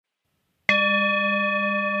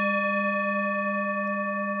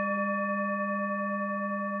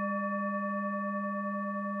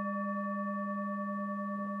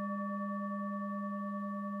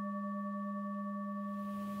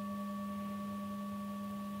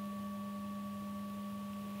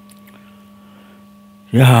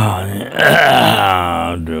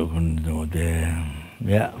Yeah,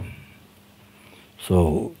 yeah.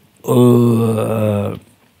 So,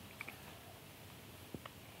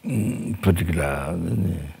 particular,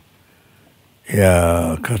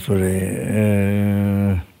 yeah,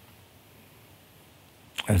 Kasuri,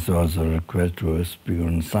 as was a request to speak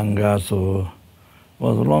on Sangha, so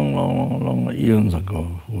was long eons ago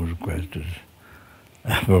who requested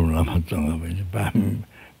from Lama Tsonga, which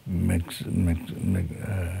makes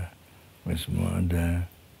more.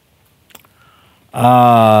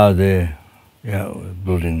 And,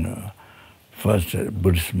 building first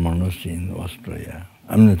Buddhist monastery in Australia.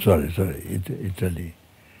 Sorry, Italy.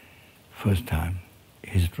 First time,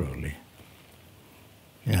 historically.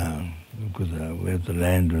 Yeah, because we have the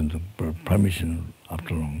land and the permission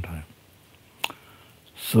after a long time.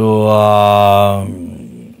 So,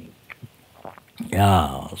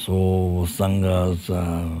 so Sanghas,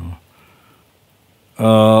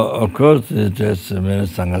 of course, there's many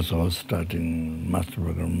Sanghas are starting master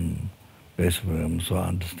program, basic program, so I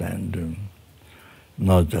understand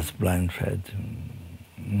not just blind faith,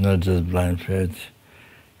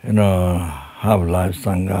 half life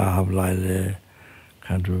Sangha, half life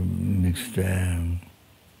kind of mixed,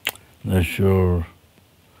 not sure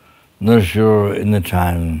in the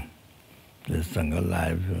time the Sangha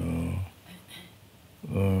life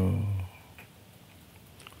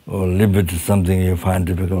or liberty something you find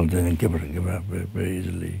difficult, then give it up very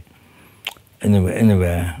easily.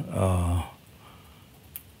 Anywhere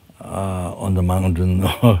on the mountain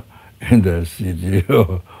or in the city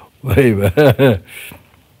or wherever.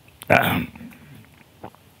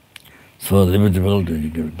 So it's difficult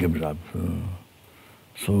to give it up.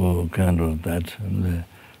 So kind of that, and the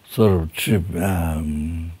sort of trip,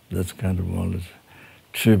 that's kind of all this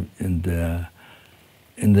trip in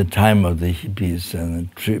the time of the hippies and the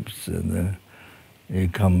trips, and you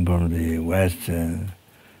come from the West, then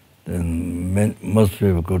most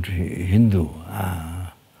people go to Hindu,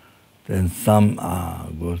 then some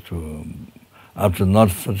go to, after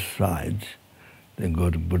not satisfied, then go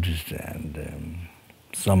to Buddhist, and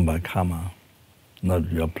some by karma,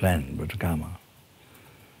 not your plan, but karma.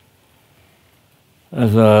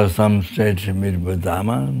 As some states meet with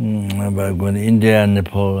Dharma, by going to India and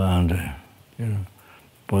Nepal, and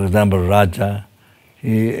for example, Raja,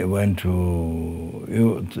 he went to,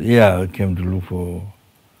 came to look for,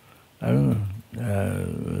 I don't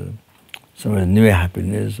know, some new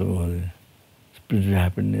happiness or spiritual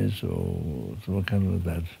happiness or some kind of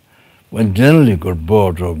that. One generally got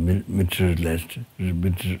bored of materialistic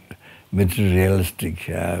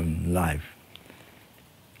life.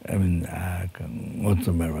 I mean,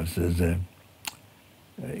 Motsamara says,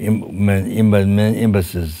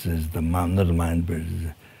 emphasis is the mind, not the mind, but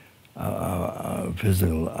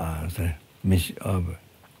physical,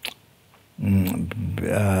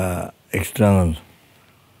 external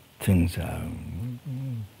things,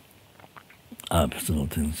 physical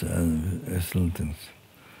things, external things.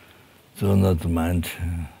 So not the mind.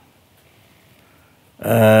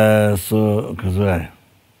 So, because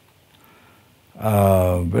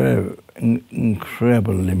very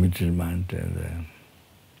incredible limited mind.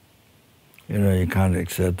 You can't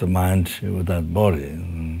accept the mind without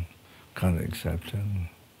body. Can't accept it.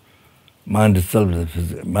 Mind itself is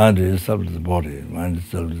the body. Mind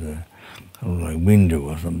itself is kind of like window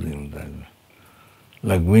or something like that.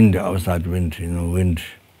 Like wind, outside wind, wind.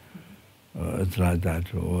 It's like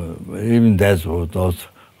that. Even that's for those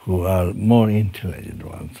who are more intelligent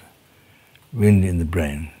ones. Wind in the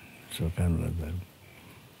brain. So kind of like that.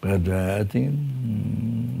 But I think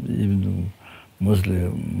even most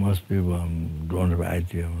people don't have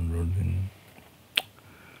idea on roading.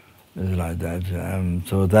 It's like that.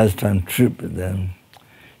 So that's time trip. Then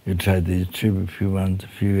you try this trip a few months, a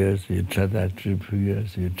few years. You try that trip a few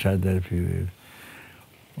years. You try that a few years.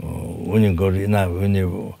 When you go to enough,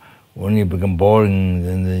 when you become boring,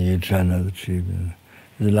 then you try another trip.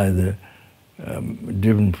 It's like the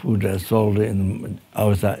different food are sold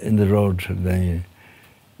outside in the road. Then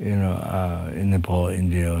in Nepal,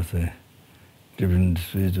 India, also different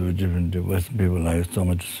sweets or different Western people like so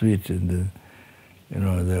much sweet, and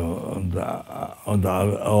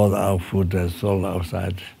all our food is sold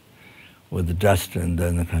outside with the dust, and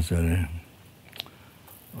then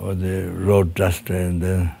or the road dust, and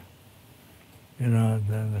then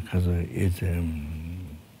then because it's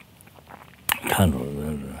kind of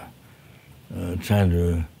trying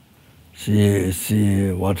to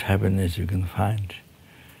see what happiness you can find,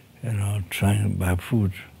 trying to buy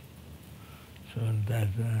food. So that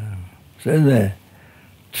the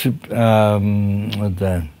trip,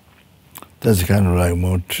 that's kind of like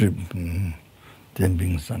more trip. them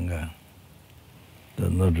being Sangha. They're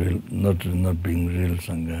not being real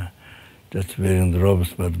Sangha. Just wearing the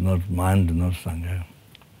robes, but not mind, not Sangha.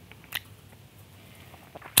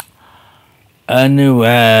 Anyway,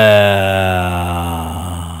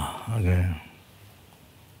 okay.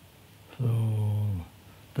 So,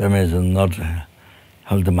 that means not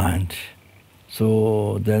held the mind.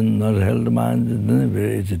 So then not held the mind, then it's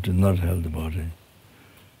very easy to not hold the body.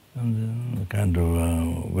 And then kind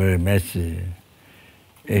of very messy,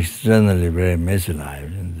 externally very messy life,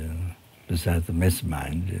 and then besides the messy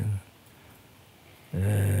mind.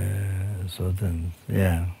 So then,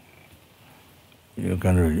 yeah, you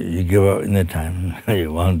you give up any time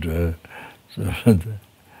you want to.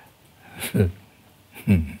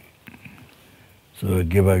 So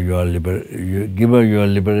give up your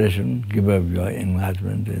liberation, give up your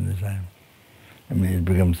enlightenment in the time. I mean, it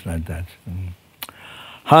becomes like that.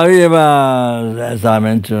 However, as I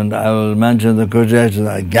mentioned, I will mention the quotation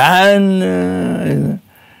again.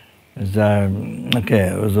 Okay,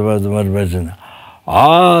 it was about the motivation.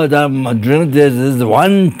 During this is the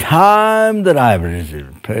one time that I have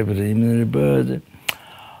received paper immediately birth.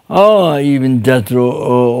 Even just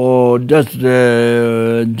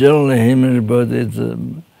general human birth is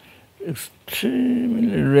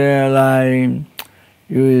extremely rare.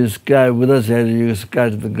 You scratch, Buddha said, you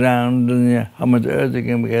scratch the ground, and how much earth you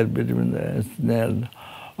can get between the snail.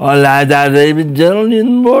 Or like that, even generally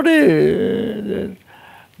in the body.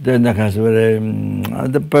 Then the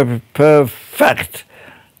perfect,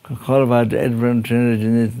 qualified Advent Trinity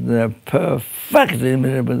is the perfect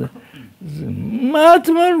image, but it's much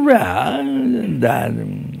more rare than that.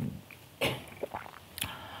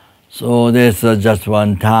 So there's just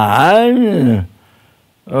one time.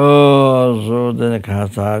 So then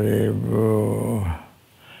Kasari,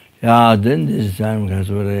 yeah, then this time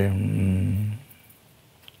Kasari.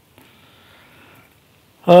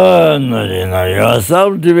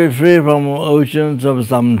 Yourself to be free from oceans of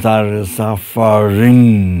samsara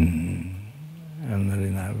suffering.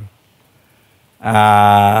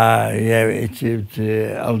 You have achieved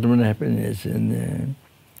ultimate happiness in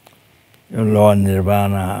your Lord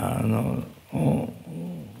Nirvana.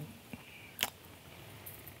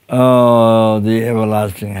 The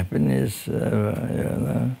everlasting happiness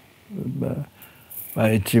by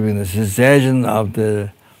achieving the cessation of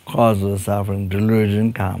the cause of suffering,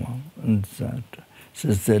 delusion, karma, and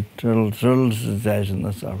total cessation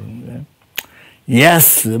of suffering.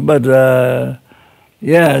 Yes, but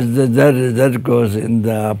yes, that goes in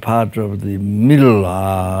the part of the middle,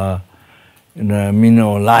 in the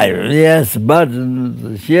middle life. Yes, but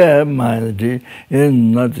here, humanity is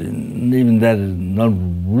not even that is not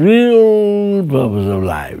real purpose of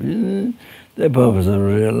life. The purpose of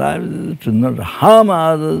real life is to not harm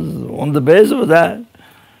others on the basis of that.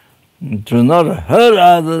 To not hurt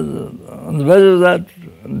others, on the basis of that,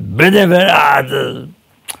 benefit others.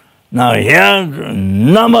 Now here,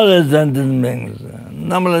 numberless sentence beings,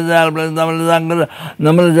 numberless helpless, numberless anger,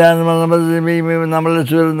 numberless animal, numberless spirit,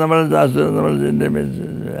 numberless asura, numberless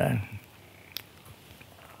individuals.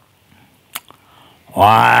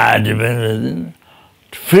 Why depends?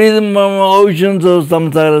 Freedom from oceans of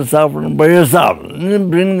samsara suffering by yourself.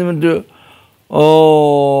 Bring them into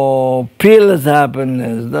peerless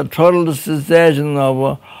happiness, the total cessation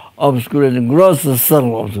of obscurity, gross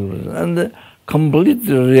subtle obscurity, and the complete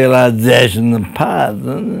realization of path.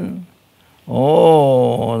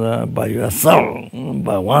 By yourself,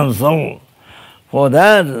 by one soul. For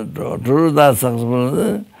that, to do that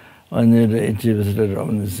successfully, I need to achieve a state of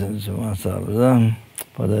omniscience of myself.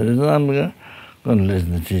 For that reason, I'm going to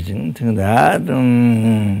listen to teaching, think that.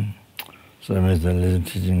 So I must listen to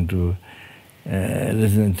teaching to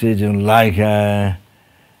listen to teaching like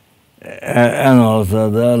animals,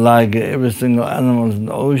 like every single animal in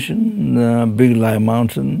the ocean, big like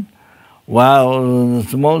mountain, while the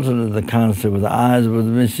small the concept with the eyes, with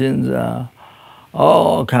the machines,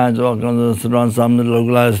 all kinds of organisms around. Some look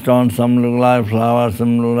like stones, some look like flowers,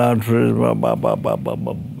 some look like trees, in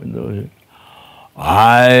the ocean.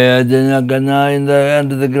 In the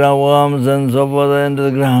end of the ground, worms and so forth, into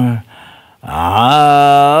the ground.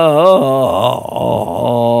 I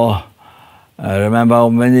remember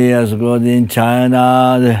many years ago in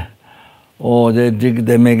China,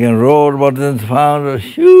 they're making road, but then found a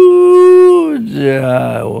huge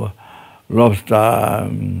lobster,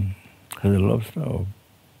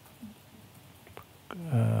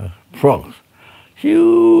 frogs,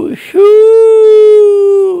 huge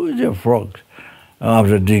frogs.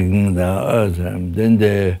 After digging the earth, then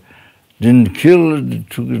they didn't kill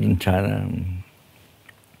it, took it in China.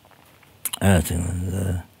 I think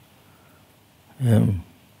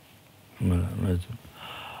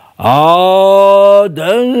Oh,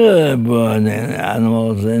 the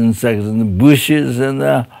animals, insects in the bushes and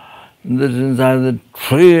inside the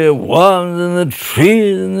tree, worms in the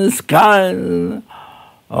trees in the sky.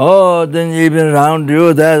 Oh, then even around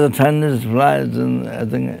you there's the tiniest flies. And I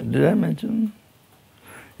think, did I mention?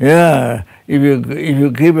 Yeah, if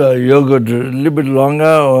you keep a yogurt a little bit longer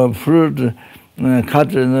or fruit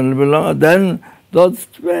cut in a little bit longer, then those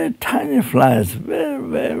very tiny flies, very,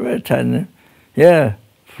 very, very tiny, yeah,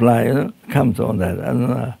 fly comes on that.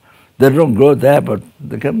 And they don't grow there, but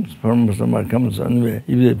they come from somewhere comes anyway.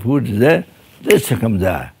 If the food is there, they should come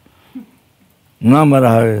there. No matter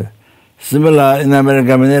how similar in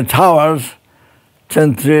America, many towers,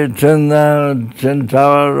 10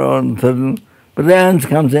 tower or 13. But the ants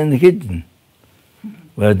comes in the kitchen,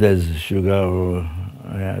 where there's sugar or,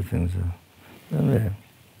 yeah, I think so.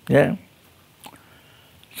 Yeah.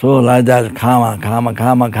 So like that, karma.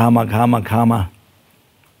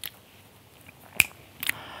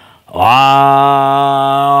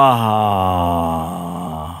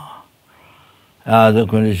 The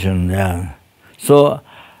condition, yeah. So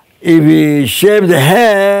if we shave the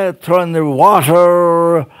hair, throw in the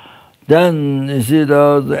water, then you see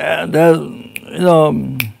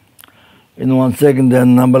in 1 second,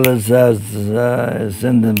 then numberless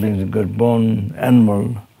sentient beings, good bone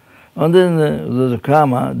animal. And then the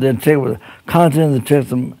karma, they take content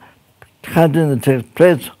that takes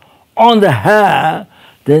place on the hair,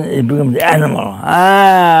 then it becomes the animal.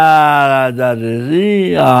 That is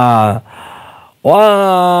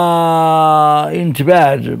in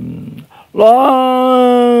Tibet,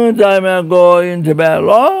 long time ago in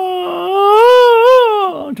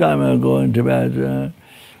Tibet,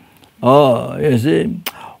 you see,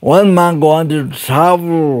 one man going to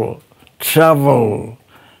travel.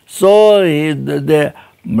 So the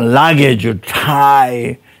luggage you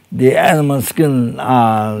tie the animal skin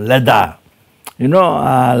leather,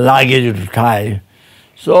 luggage to tie.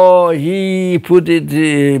 So he put it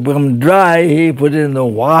become dry. He put it in the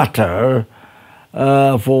water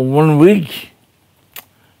for 1 week.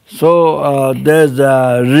 So there's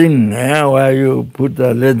a ring where you put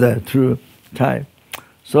the leather through tie.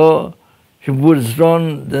 So he put a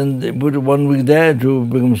stone, then they put it 1 week there to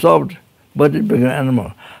become soft, but it became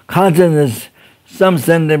animal. Consciousness, some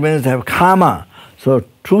sentiments have karma. So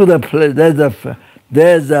to the place, there's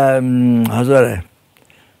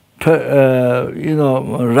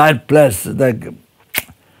right place, like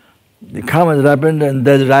the karma is happened, and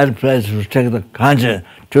there's the right place to take the conscience,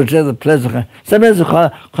 to take the place of conscience. Sometimes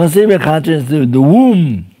conceiving conscience, the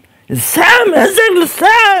womb is exactly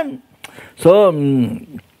same. So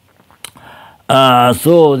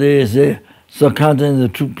they say, so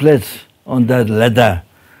conscience took place on that leather,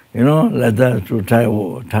 leather to tie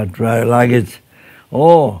luggage.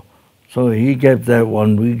 Oh, so he kept that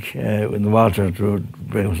 1 week in the water to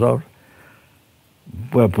bring him soft.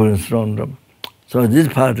 We're putting stone up. So this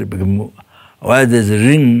part become, while there's a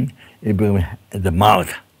ring, it become at the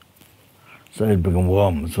mouth. So it become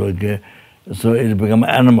warm. So it become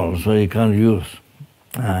animal. So you can't use.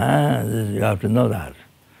 You have to know that.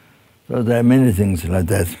 So there are many things like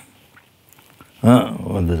that. You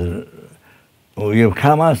have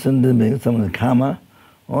karma, some of the karma,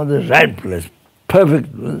 on the right place, perfect.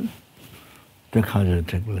 The conscious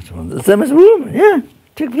take place. The same as womb, yeah,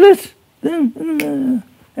 take place. Then,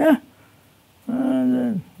 yeah.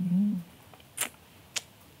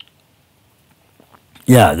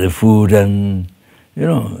 Yeah, the food and,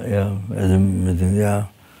 everything, yeah.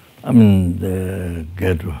 I mean, they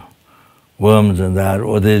get worms and that,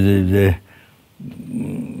 or they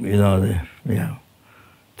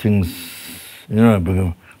things,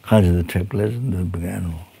 become conscious take place and they become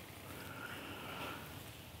animal.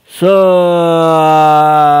 So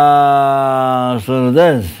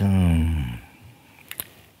that's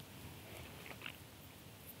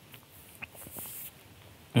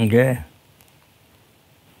okay.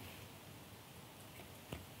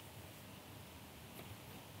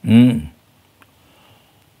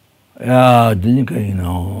 Yeah, didn't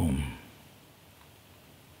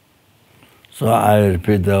So I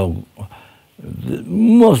repeat the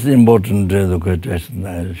most important question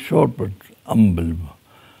is short but unbelievable.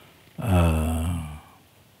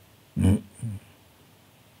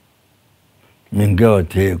 Mingawa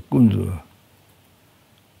te kundu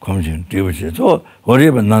commission division. So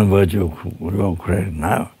whatever non-virtual correct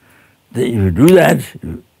now. If you do that,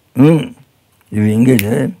 if you engage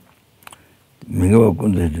in Mingawa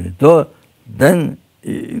kundu, so then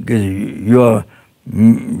you are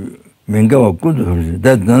Mingawa kundu,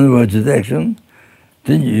 that non-virtual action,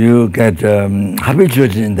 then you get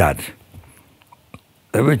habituated in that.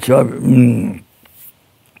 habitual,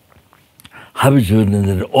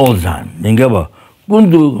 habitual all the time. Mingaba,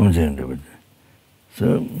 gundu comes in.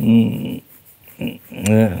 So,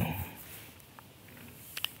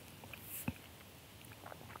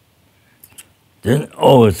 then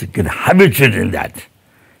always get habituated in that.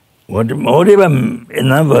 Whatever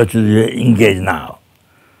number to engage now.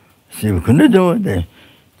 See, we couldn't do it,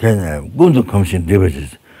 then gundu comes in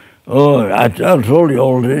divisions. Oh, I told you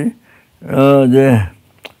already, they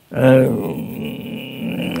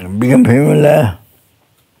become familiar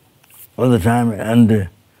all the time, and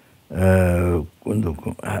no,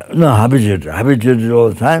 habituated all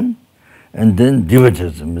the time, and then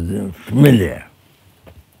devotees, familiar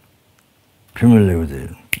with it.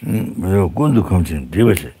 Gundu comes in,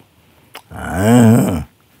 devotee.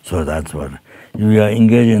 So that's what you are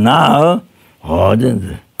engaging now.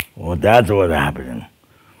 That's what happening.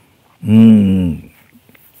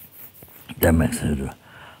 That makes it.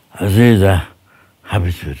 I say that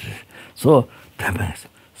habituated. So that makes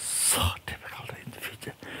it so difficult in the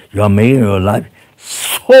future. You are making your life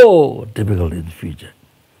so difficult in the future.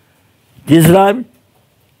 This life,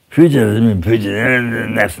 future doesn't mean future,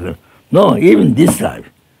 next life. No, even this life,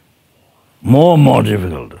 more and more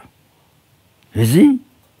difficult. You see?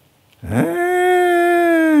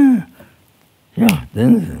 Yeah,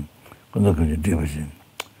 then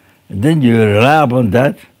you rely upon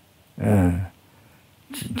that.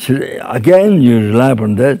 Again, you rely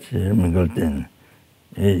upon that.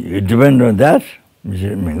 You depend on that.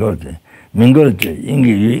 You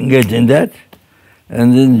engage in that,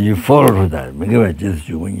 and then you follow to that.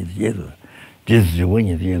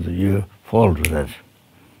 You follow to that.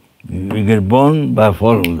 You get born by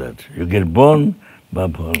following that. You get born by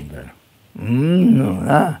following that.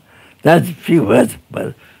 That's few words,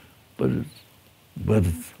 but it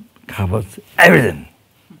covers everything.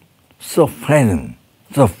 So frightening,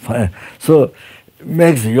 so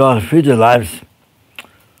makes your future lives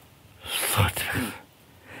so difficult.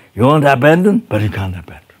 You want to abandon, but you can't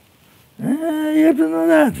abandon. You have to know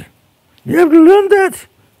that. You have to learn that.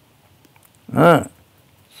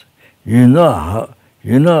 You know how.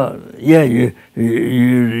 You know, you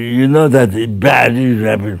know that it's bad,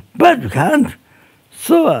 but you can't.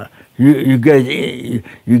 So you get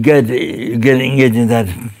engaged in that.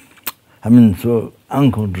 I mean, so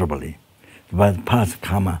uncontrollably, but past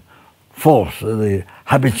karma, force, the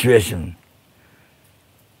habituation.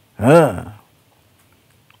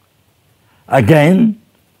 Again,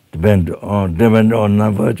 depend on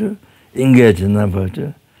non-virtue, engage in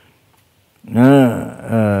non-virtue.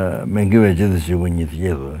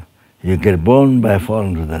 You get born by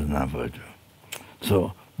falling to that non-virtue.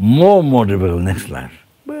 So more difficult next life.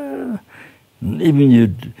 Well, even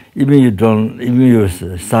you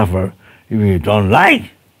suffer, even you don't like,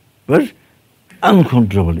 but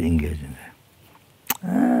uncontrollably engage in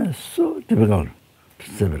it. So difficult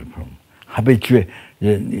to separate from. Habituate.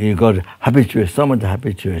 You got habituate. So much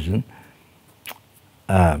habituation.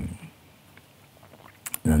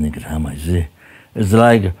 It's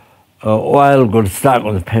like oil got stuck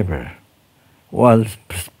on the paper. Oil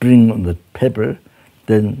spring on the paper,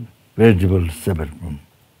 then vegetable separate from.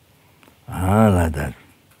 Like that.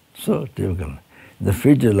 So difficult. The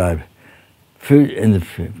future life,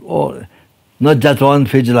 not just one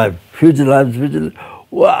future life. Future life,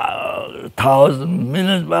 wow, 1,000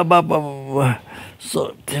 millions,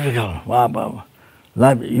 so difficult. Wow.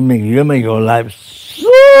 Life, you make your life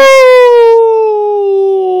so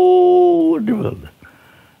difficult.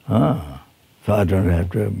 So I don't have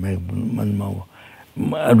to make one more.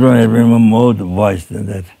 I don't have any more voice than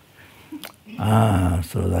that.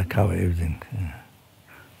 So that covers everything.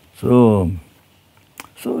 So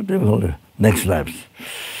difficult. Next lives.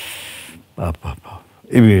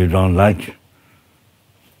 If you don't like,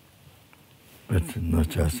 but not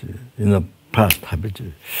just past habit,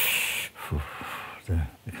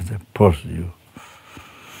 because they force you.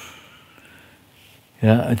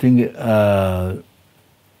 Yeah, I think I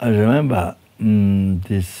remember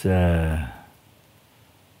this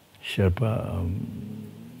Sherpa.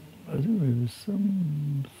 I think it was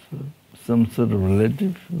some sort of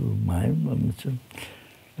relative of mine.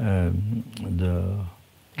 The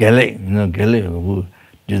Gele, Gele, who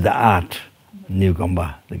did the art, New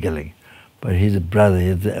Gamba, the Gele. But he's a brother.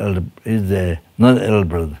 He's not the elder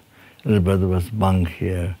brother. Elder brother was monk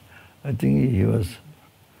here. I think he was.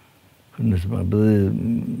 Goodness, but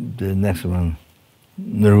the next one,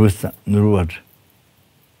 Nurwat.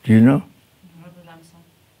 Do you know?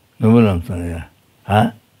 Nobulamsan, yeah.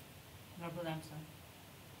 Huh?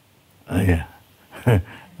 Yeah. I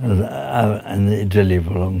was in Italy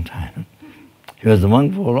for a long time. He was a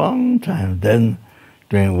monk for a long time. Then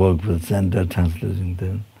doing work for the center, translating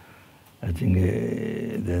them. I think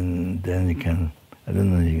then you can, I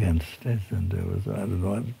don't know, you can stay center. So I don't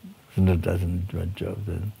know what, center doesn't do a job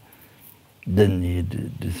then he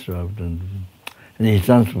disrupt and he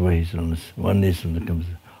transfer his own, one nation comes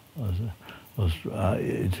also,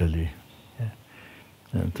 Italy. Yeah.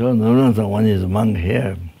 So one is monk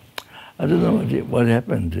here. I don't know what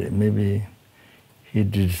happened. Maybe he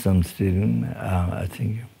did some stealing. I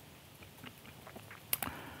think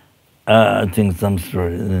some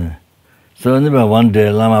story. So anyway, one day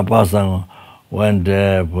Lama Pasang went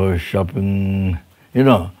there for shopping.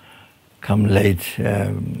 Come late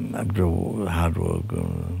after hard work,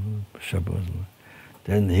 shopping.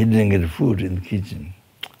 Then he didn't get food in the kitchen.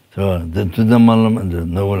 So the Tudamalam and the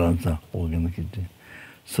Novalanta work in the kitchen.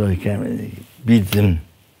 So he came, he beat them.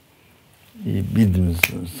 He beat them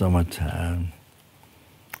so much.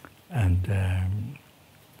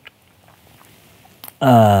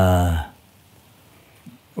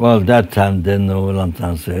 Well, that time then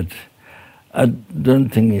Novalanta said, I don't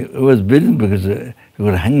think it was beaten because he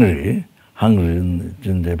was hungry and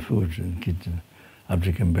didn't have food in the kitchen after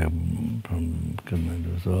he came back from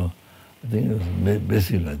Kathmandu. So I think it was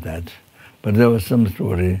basically like that. But there was some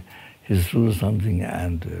story, he threw something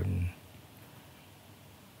and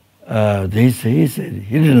he said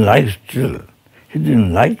he didn't like to steal. He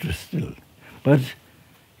didn't like to steal. But,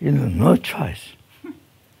 no choice.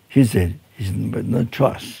 He said, but no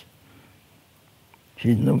choice.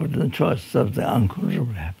 He's no choice, something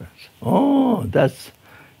uncontrollable happens. Oh,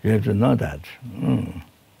 you have to know that.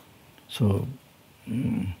 So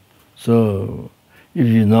if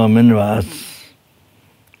you know many of us,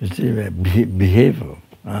 you see, behavior,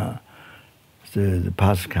 the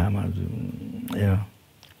past karma,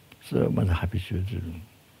 so much habitude.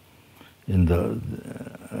 There's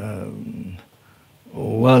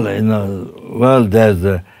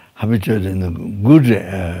a habitude in the good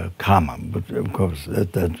karma, but of course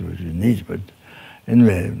that's what you need. But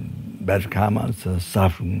anyway, bad karma is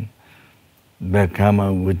suffering. Bad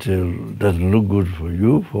karma which doesn't look good for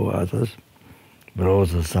you, for others, but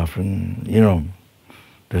also suffering.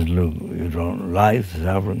 Doesn't look. You don't like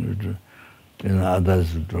suffering.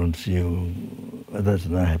 Others don't see you. Others are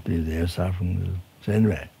not happy. They are suffering. So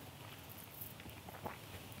anyway,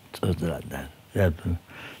 so it's like that.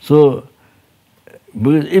 So.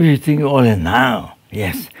 Because if you think only now,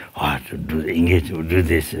 yes, to do engage, to do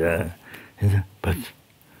this, but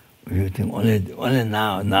you think only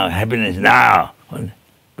now, happiness now,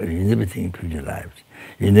 but you never think future lives.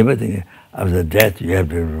 You never think after death you have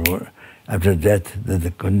to after death the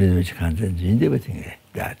continuous consciousness. You never think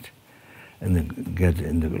that, and then get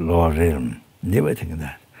in the lower realm. Never think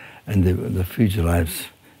that, and the future lives,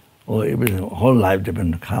 or everything, whole life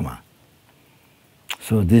depends on karma.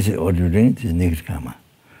 So this is what you're doing, this is negative karma.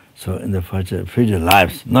 So in the future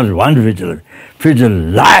lives, not one future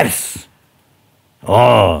lives,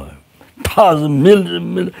 thousand,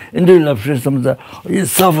 million, individual friends, you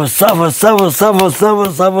suffer,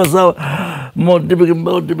 more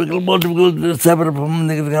difficult, separate from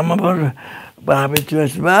negative karma, but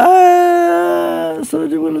habituation, so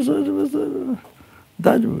difficult.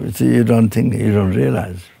 That, see, you don't think, you don't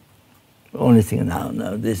realize. Only thing now,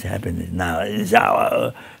 this happiness now is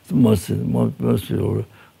our most people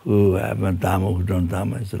who have dharma, who don't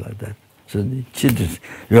dharma, is like that. So they cheated,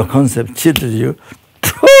 your concept cheated you,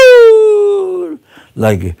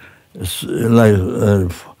 like us.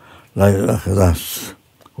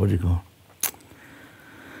 What do you call?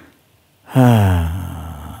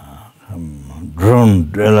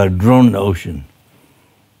 Drone ocean.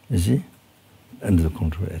 You see, under the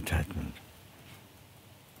control attachment.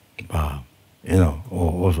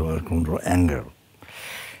 Also control anger.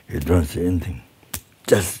 You don't say anything.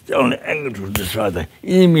 Just only anger to destroy the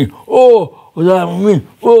enemy.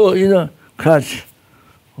 Crash.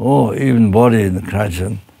 Even body in the crash.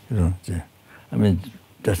 I mean,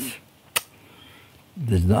 just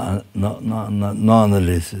there's no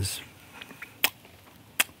analysis.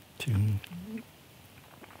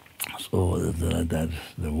 So that's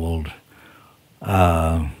the world.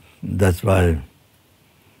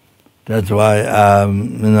 That's why,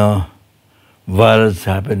 violence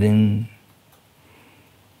happening,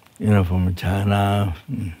 from China,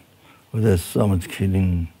 where there's so much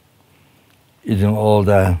killing, eating all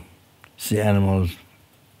the sea animals,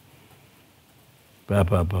 or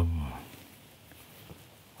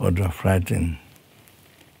the fighting.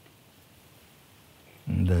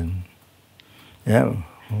 And then, come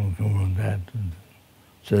from that.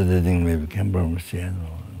 So they think maybe came from sea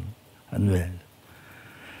animal. And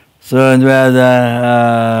so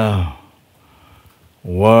the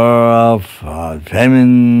war of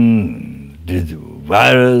famine,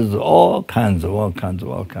 virus, all kinds.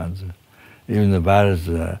 Even the virus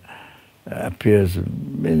appears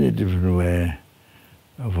many different ways.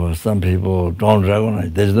 For some people, don't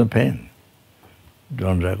recognize. There's no pain.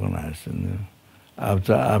 Don't recognize. And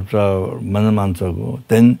after many months ago,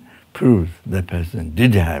 then proves that person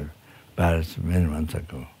did have virus many months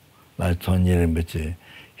ago. Like Tony Rinpoche,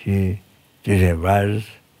 he did have virus,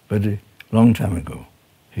 but a long time ago.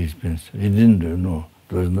 He didn't know.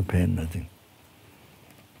 There was no pain, nothing.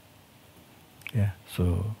 Yeah.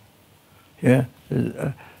 So, yeah,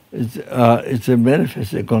 it's a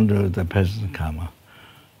manifest according to the person's karma.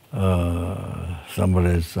 Somebody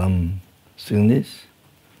has some sickness,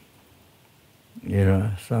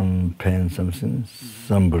 some pain, some sickness.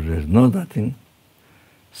 Somebody has no nothing.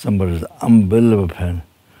 Somebody has unbelievable pain.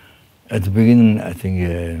 At the beginning, I think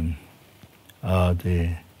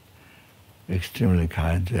the extremely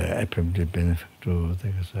kind FMD benefactor,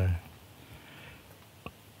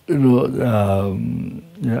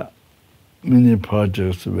 many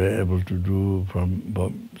projects we were able to do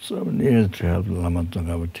from so many years to help Lama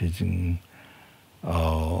Tsongkhapa teaching, the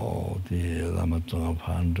Lama Tsongkhapa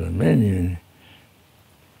Fund, and many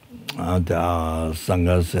the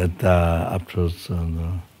Sangha set afterwards,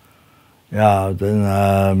 and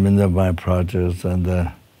then many of my projects, and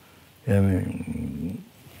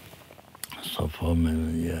so for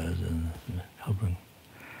many years and helping.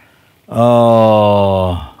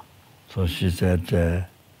 So she said, the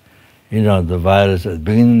virus at the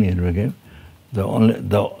beginning it became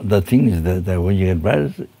the thing is that when you get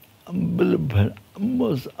virus, unbelievable,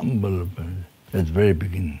 almost unbelievable. At the very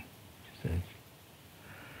beginning, she said.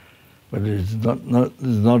 But it's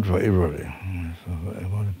not for everybody. So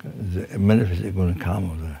it's a manifest going to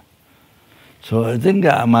come. So I think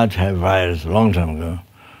I might have virus a long time ago.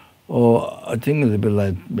 Or I think it's a bit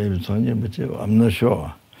like maybe Sonia, but I'm not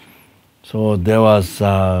sure. So there was,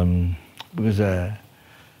 because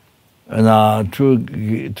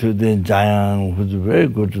to the giant who's very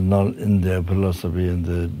good in the philosophy and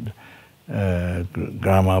the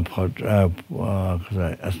grammar,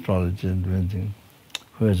 astrology and everything,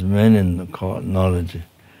 who has many knowledge,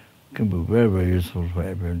 can be very, very useful for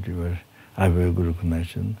everyone. I have a very good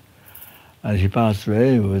connection. And he passed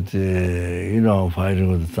away with,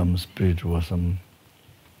 fighting with some spirit or some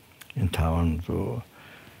in Taiwan. So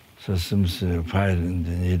since fighting,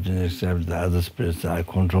 he didn't accept the other spirits. I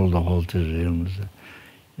control the whole three realms.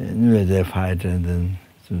 Anyway, they fight, and then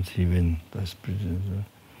since he win the spirit.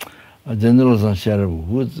 General Sanshara,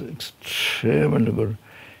 who was extremely good,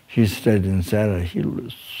 he stayed in Sarah. He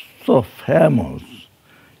was so famous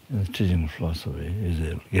in teaching philosophy. He's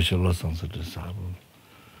a Geshe Losang's disciple.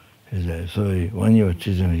 So when you were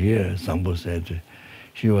teaching here, Sangpo said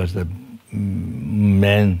he was the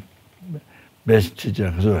best teacher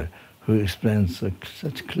who explains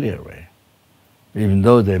such clear way. Even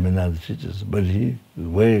though they may not be teachers, but the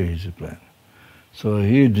way he explained. So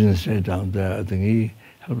he didn't stay down there. I think he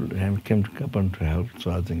came to Kapan to help.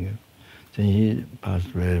 So I think then he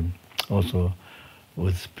passed away also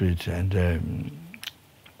with spirit and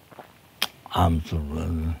arms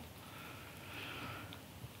of.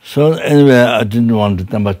 So anyway, I didn't want to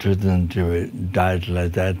number two to died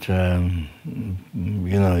like that.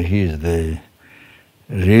 He is the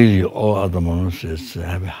really all other monasteries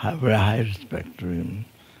have a very high respect to him.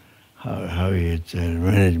 How he is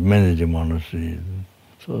managing monastery.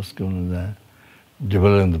 So it's going to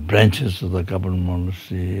developing the branches of the Kapan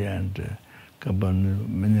monastery and Kapan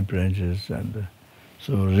many branches, and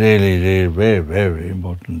so really very, very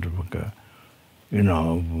important for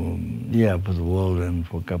for the world and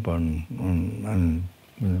for Kapan and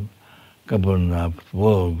Kapan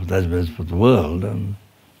world, that's best for the world, and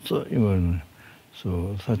so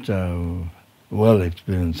such a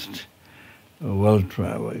well-experienced,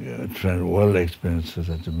 well-trained, well-experienced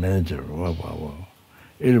such a manager,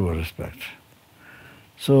 it was respect.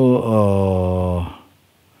 So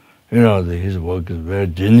his work is very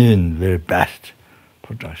genuine, very best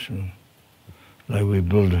production. Like we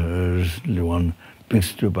built recently one big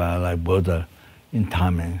stupa like Buddha in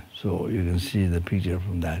Thame, so you can see the picture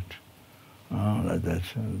from that.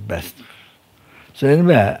 That's best. So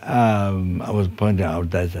anyway, I was pointing out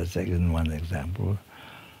that's a second one example.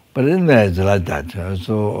 But anyway, it's like that.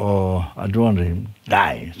 So I don't want him to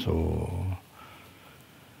die. So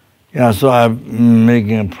so I'm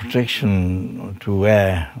making a protection to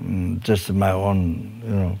wear just my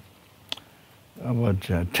own, about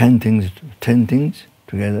 10 things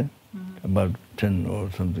together, about 10 or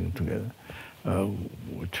something together,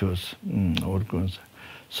 which was what goes.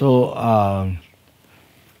 So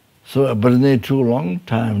So, but it took a long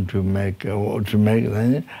time to make,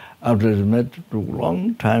 then after it met, took a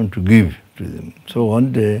long time to give to them. So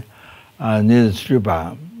one day, I needed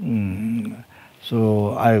Sripa.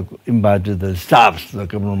 So I invited the staffs, the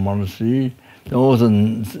Governor Monastery, there was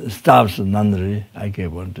staffs of nunnery, I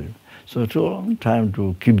gave one to him. So it took a long time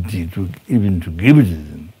to keep even to give it to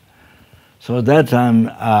them. So that time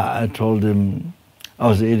I told him, I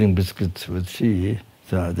was eating biscuits with tea,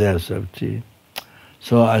 so they served tea.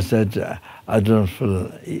 So I said, I don't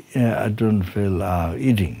feel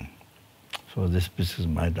eating. So this biscuit is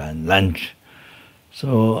my lunch.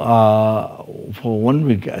 So for 1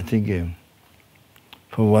 week, I think,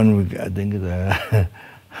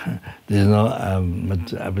 there's no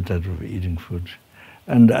much appetite for eating food.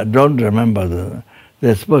 And I don't remember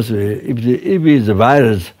they're supposed to be, if it's a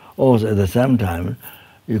virus, also at the same time,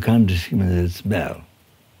 you can't discriminate the smell.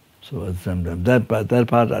 So at the same time, that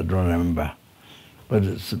part I don't remember. But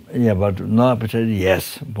but no appetite,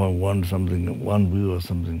 yes, for 1 week or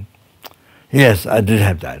something. Yes, I did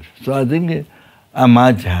have that. So I think I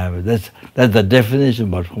might have it. That's the definition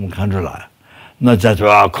about from Khandala. Not just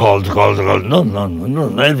cold.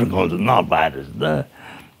 No, everything cold, not virus.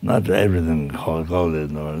 Not everything cold.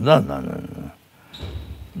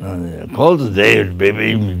 No. Cold day,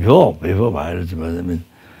 baby, before virus, but I mean,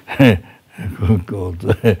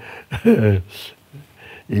 cold.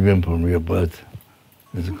 Even from your birth,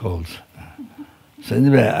 it's cold. So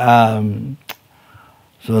anyway,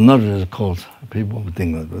 so not just cold. People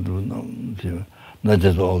think that, but not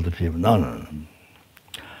just all the people. No.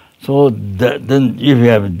 So then if you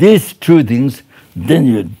have these 2 things, then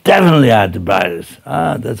you definitely have the virus.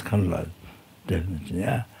 That's kind of like definition,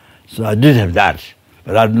 yeah. So I did have that,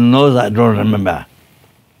 but I don't remember.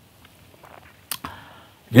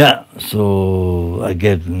 Yeah, so I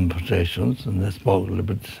gave them protections and they spoke a little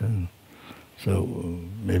bit. So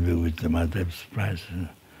maybe they might have surprised,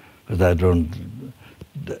 because I don't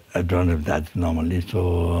have that normally,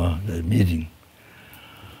 so the meeting.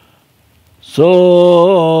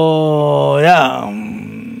 So, yeah,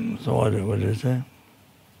 so what did I say?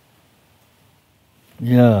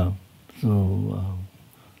 Yeah, so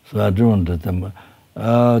I don't remember.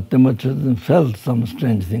 Them felt some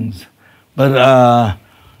strange things. But,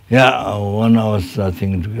 when I was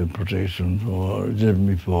thinking to get protection, or just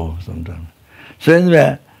before sometime. So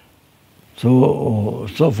anyway, so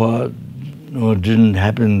far, didn't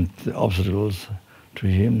happen obstacles to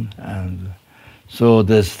him, and so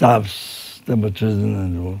the staffs, the children,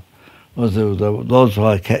 and also those who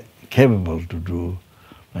are capable to do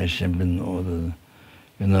my champagne, or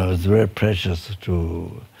it's very precious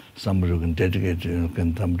to somebody who can dedicate,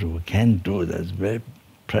 somebody who can do that. It's very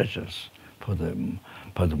precious for the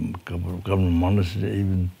government monastery,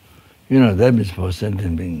 even, that means for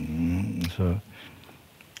sentient being. So.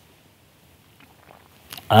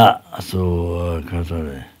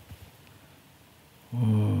 Sorry.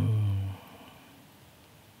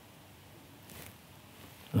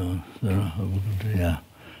 Yeah.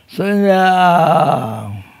 So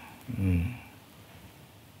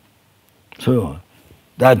so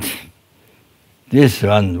that this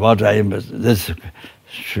one, what I this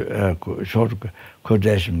short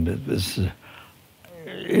quotation, this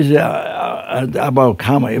is about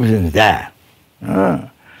karma. Everything is there.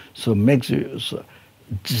 So makes you. So,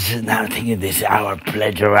 this is now thinking this is our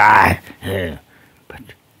pleasure, but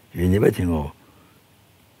you never think,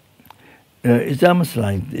 it's almost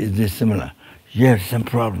like it's similar. You have some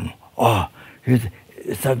problem, the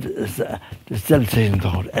self-same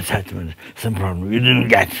thought, attachment, some problem you didn't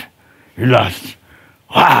get, you lost.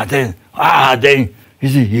 Then you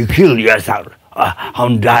see, you kill yourself. How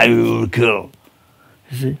dare you kill?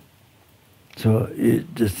 You see, so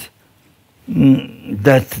it just.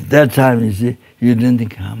 That time, you see, you didn't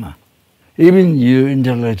think karma. Even you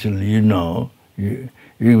intellectually, even you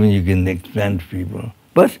can explain to people.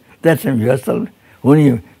 But that time yourself, when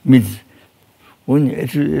you meet,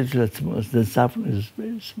 the suffering is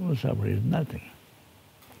very small suffering, is nothing.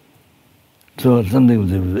 So something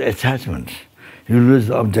with the attachment, you lose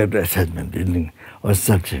the object attachment, or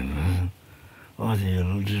subject.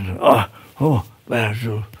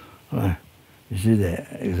 You see the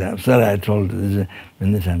example. Sorry, I told this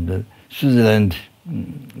many times, but Switzerland,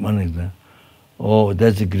 one example.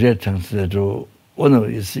 That's a great translator.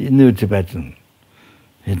 It's New Tibetan.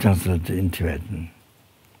 He translated in Tibetan.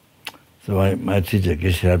 So my teacher,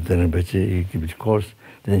 Geshe Rinpoche, he gave a course,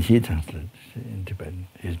 then he translated in Tibetan.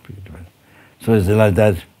 He speaks Tibetan. So it's like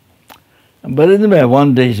that. But anyway,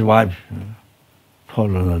 one day his wife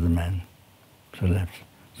followed another man, so left.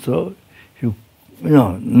 So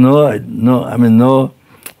no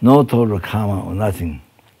total karma or nothing.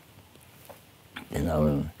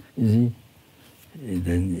 You see,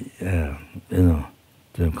 then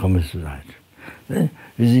the communist right. Then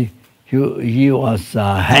you see, he was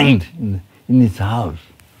hanged in his house.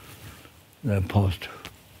 The post,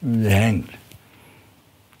 they hanged.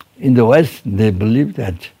 In the West, they believe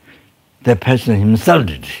that the person himself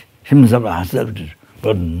did it,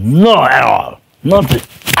 but no at all, not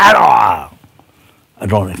at all. I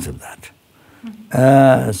don't accept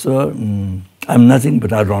that. So I'm nothing,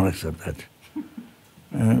 but I don't accept that.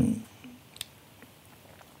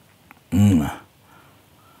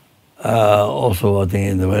 Also, I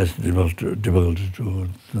think in the West, it's difficult to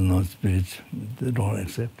know spirits. They don't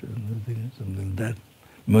accept something like that.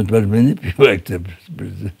 But many people accept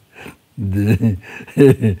spirits.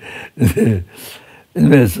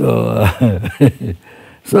 Anyway, so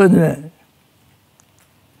anyway,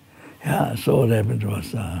 yeah. So what happened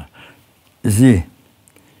was, you see,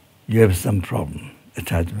 you have some problem,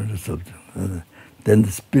 attachment or something. Then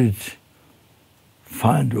the spirit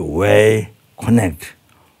find a way, connect,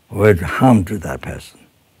 a way to harm to that person.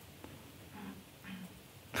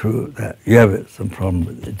 Through that, you have some problem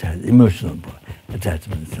with emotional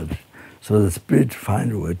attachment. So the spirit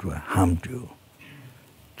find a way to harm you.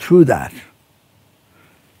 Through that.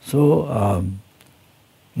 So,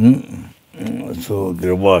 so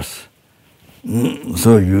there was.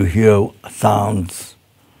 So you hear sounds,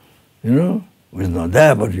 which is not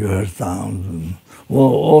there, but you hear sounds and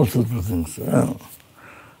all sorts of things.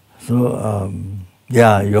 So,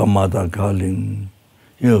 yeah, your mother calling,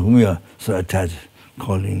 whom you are so attached,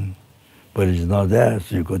 calling, but it's not there,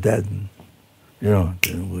 so you got that, then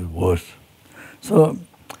it was worse. So,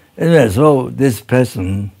 anyway, so this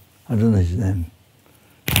person, I don't know his name,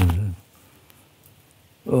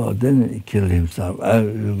 then he killed himself.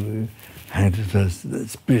 Hanged the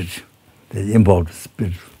spirit, the involved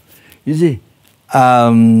spirit. You see,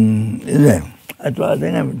 anyway, I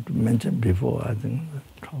think I mentioned before, I think.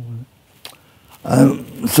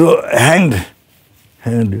 So hanged,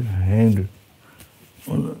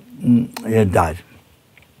 he died.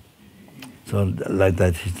 So like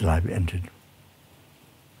that his life ended.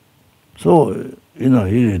 So, he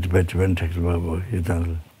did Tibetan text about his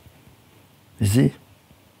uncle. You see?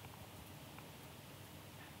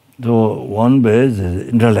 So one way is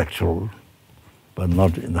intellectual, but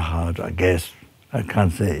not in the heart, I guess. I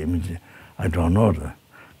can't say, I don't know,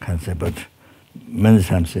 can't say, but many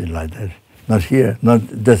times say like that. Not here, not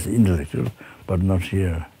just intellectual, but not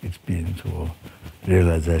here, experience or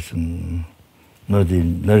realization, not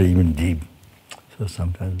even deep. So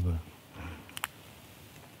sometimes,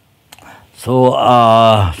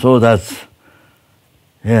 so that's,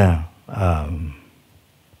 yeah,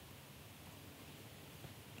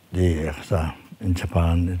 in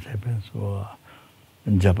Japan it happens, or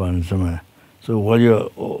in Japan somewhere. So while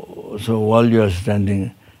you're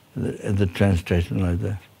standing at the train station like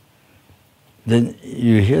that, then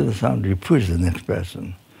you hear the sound, you push the next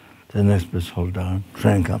person hold down,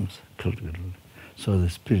 train comes, kill. So the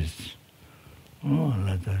spirits,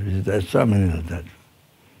 like that. There's so many like that.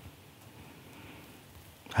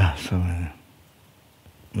 So many.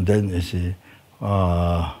 And then you see,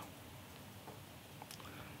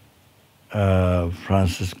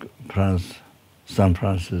 San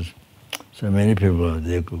Francisco, so many people,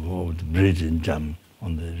 they could go over the bridge and jump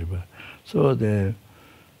on the river. So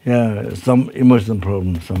some emotional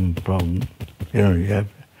problem, you have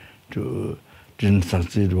to, didn't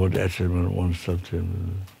succeed what actually wants to succeed.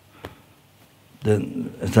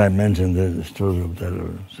 Then, as I mentioned, there's the story of that,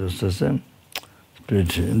 so it's the same.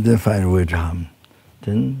 Spirit, and they find a way to harm.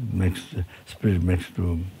 Then spirit makes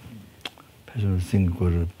to person think go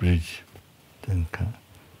to the bridge, then come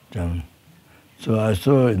down. So I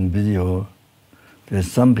saw in video,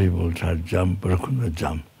 there's some people try to jump, but could not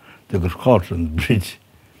jump. They got caught on the bridge.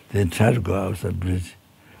 They tried to go outside the bridge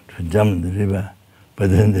to jump in the river, but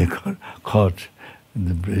then they got caught in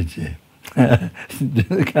the bridge.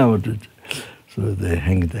 They come out, so they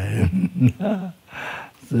hang there.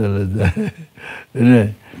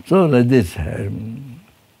 So like this.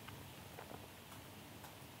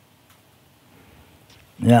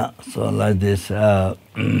 Yeah, so like this. So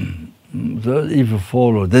if you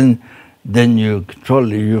follow, then you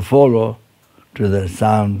control. You follow to the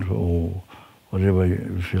sound or whatever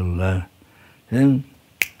you feel. Then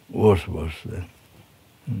worse. Then.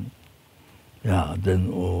 Yeah.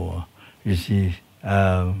 Then you see.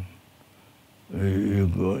 You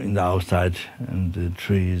go in the outside and the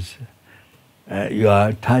trees. You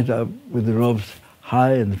are tied up with the ropes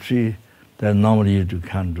high in the tree that normally you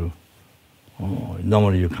can't do.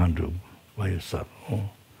 Normally you can't do by yourself.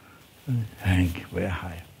 Hang very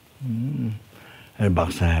high. And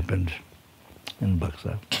Baksa happened. in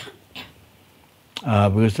Baksa.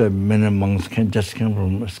 Because many monks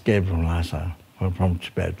escape from Lhasa, from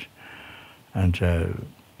Tibet. And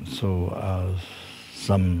so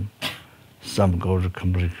some go to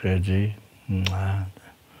complete crazy.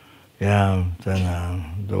 Yeah,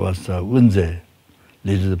 then there was Unze,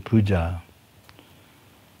 leader the puja.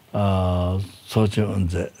 Sochi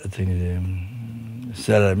Unze, I think,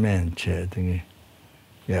 Saramen Che, I think,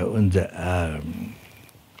 yeah, Unze.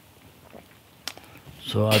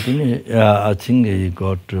 So I think he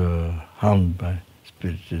got harmed by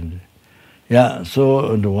spirit. Yeah,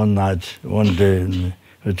 so one night, one day, we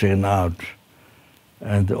were taken out.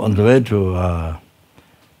 And on the way to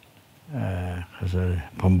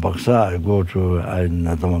from Baksa, I go to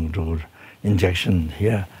Natamang to injection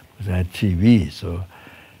here, because I had TB, so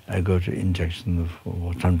I go to injection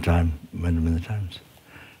for some time, many times.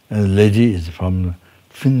 And the lady is from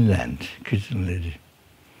Finland, Christian lady.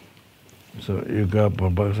 So you go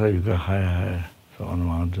from Baksa, you go higher, so on the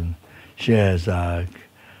mountain. She has a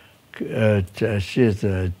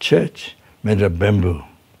church made of bamboo.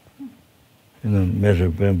 Made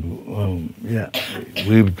of bamboo. Yeah,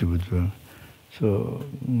 weaved with. So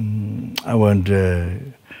I went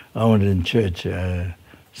in church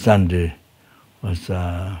Sunday. Was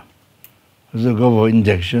a go for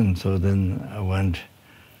injection. So then I went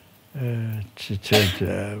to church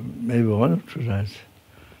maybe 1 or 2 times.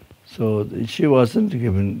 So she wasn't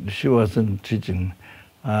teaching.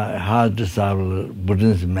 Hard disabled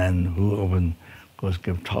Buddhist man who often goes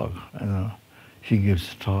give talk. He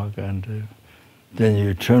gives talk, and then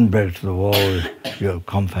you turn back to the wall, you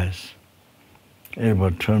confess.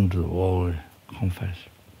 Everybody turn to the wall, confess.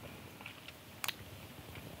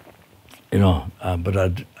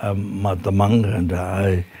 But the monk and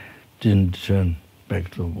I didn't turn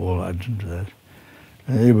back to the wall. I didn't do that.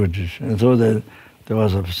 And everybody did. And so there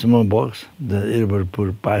was a small box that everybody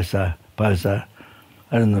put paisa.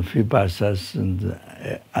 I don't know, few paisas and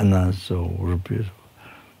annas or rupees.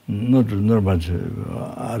 Not much.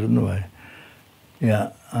 I don't know why.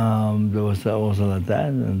 Yeah, there was also like that,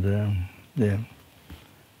 and yeah,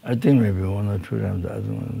 I think maybe 1 or 2 times. I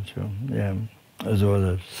don't know. Sure. Yeah, as well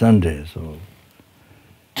as Sunday. So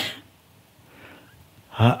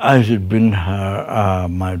I should bring her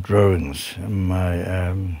my drawings.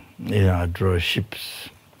 I draw ships,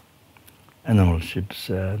 animal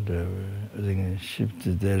ships. I think ships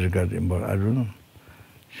they regard about. I don't know.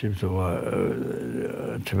 Ships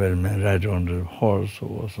were Tibetan men ride on the horse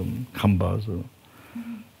or some kambas.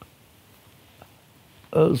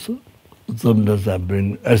 So sometimes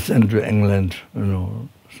I send to England,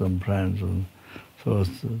 some friends, and so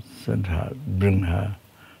send her, bring her.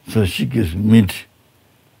 So she gives meat.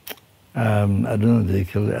 I don't know, they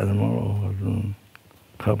kill the animal or I don't know,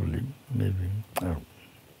 probably, maybe. I don't know.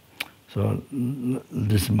 So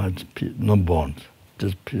this much, no bones,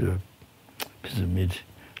 just piece of meat.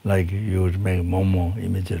 Like you would make momo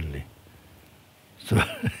immediately. So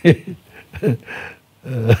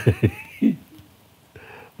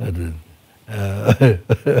I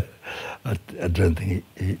don't think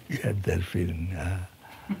he had that feeling.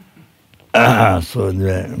 So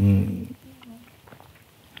anyway,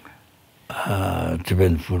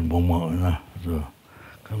 Tibetan food momo, so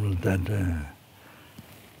come with that.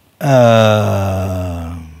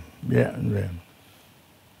 Yeah.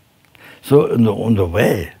 So on the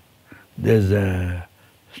way, there's a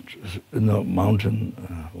mountain,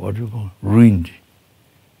 what do you call it? Ruined.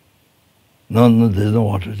 No, there's no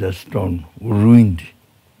water, just stone. Ruined.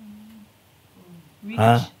 Rich.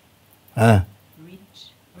 Huh? Rich.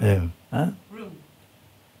 Yeah. Huh? Room.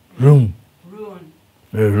 Ruin.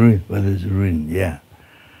 Ruin. Well, it's ruin. Yeah.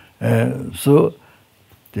 So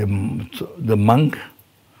the monk,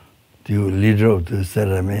 the leader of the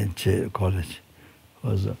Sarame College,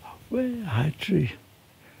 was a very high tree,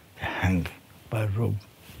 hang by rope.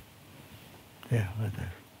 Yeah, like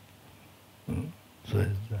that. So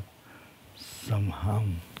it's some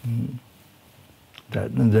harm.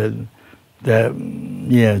 That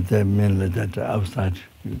mainly that outside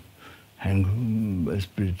you hang by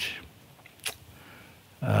spirit.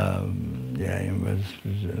 In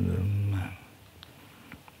spirit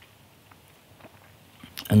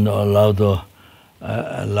and Laudo,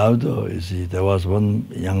 you see, there was one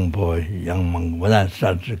young monk. When I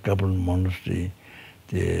started Kaplan Monastery,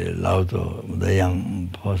 the Laudo, the young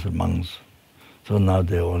monks, so now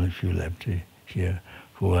there are only a few left here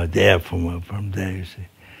who are there from there, you see.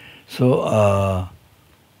 So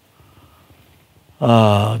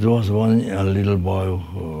there was one little boy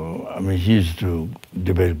who, he used to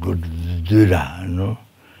debate good Dura,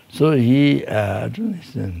 So he, I don't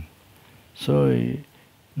listen. So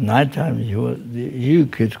Nighttime he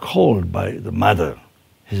gets called by the mother,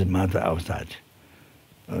 his mother outside,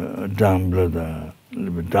 down below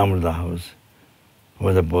the house,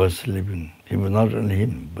 where the boy is sleeping. He was not only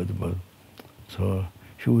him, but the boy. So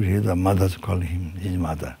he would hear the mother's calling him, his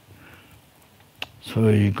mother. So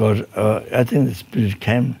he got, I think the spirit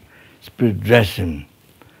came, spirit dressed him,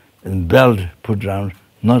 and belt put around,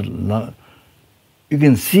 not, you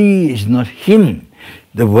can see it's not him.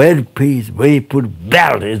 The weird piece where he put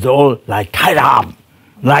belt is all like tied up,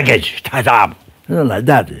 luggage tied up, like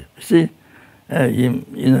that. See,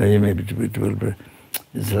 you may be too,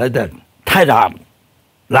 it's like that, tied up,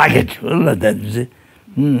 luggage, like that. You see,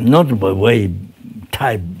 not the way he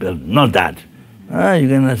tied belt, not that. You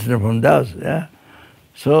can understand from those, yeah.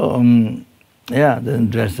 So then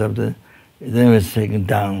dressed up, then was taken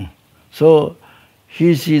down. So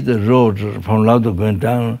he sees the road from Laudo going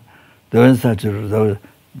down. There was such a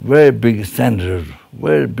very big sand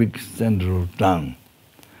road down.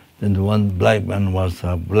 Then the one black man was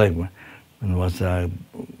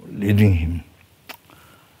leading him.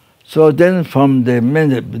 So then from the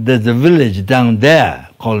Mende, there's a village down there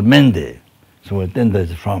called Mende. So then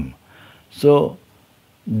that's from. So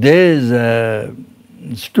there's a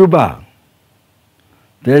stupa.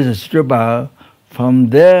 There's a stupa. From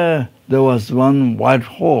there was one white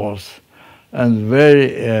horse, and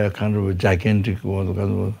very kind of a gigantic,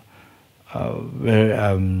 very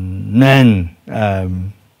man,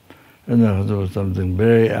 there was something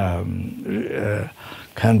very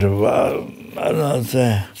kind of I don't know,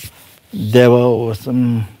 say devil or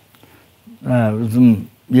some coming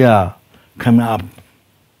up.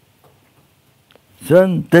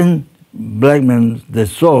 So then black man, they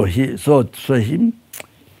saw him.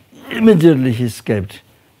 Immediately he escaped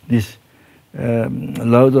this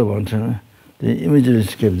louder one. They immediately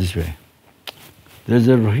escaped this way. There's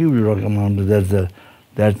a huge rock mountain.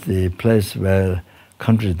 That's the place where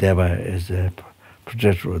country Deva is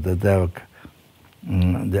protected.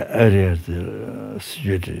 The area is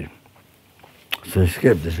situated. So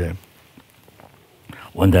escaped this way.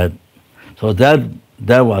 So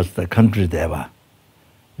that was the country Deva.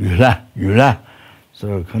 Yula.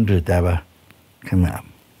 So country Deva came up.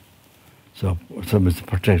 So it's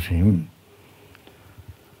protecting him.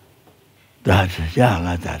 Like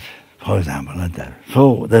that. For example, like that.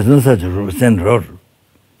 So there's no such sand road.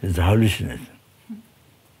 It's a hallucination.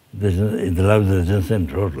 In the life there's no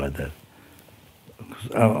sand road like that.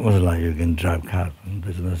 Almost like you can drive car.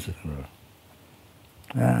 There's no sand road.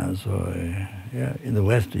 So in the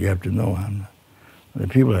West you have to know. The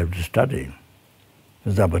people have to study.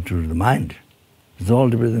 It's about to the mind. It's all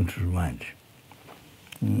dependent to the mind.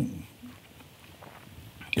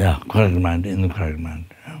 Correct mind, incorrect mind.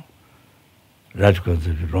 Right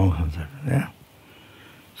concept, wrong concept. Yeah.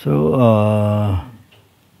 So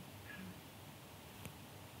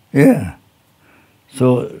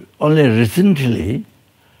So only recently,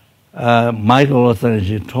 Michael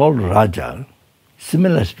Osanji told Raja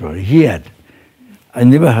similar story. I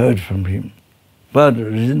never heard from him, but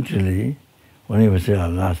recently, when he was here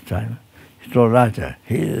last time, he told Raja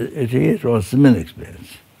he was similar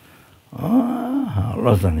experience.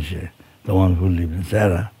 Osanji, the one who lived in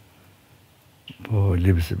Sarah, who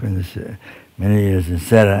lives many years in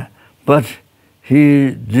Sarah, but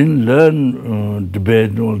he didn't learn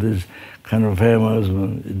debate and all this kind of famous,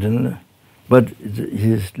 but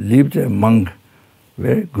he lived a monk,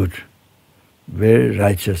 very good, very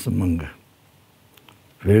righteous monk,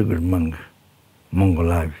 very good monk, Mongol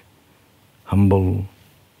life, humble,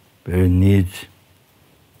 very neat,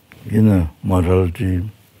 morality,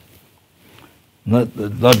 not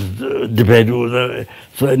debate,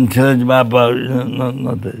 so intelligent about,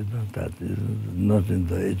 not that, not in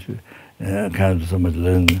the age, kind of so much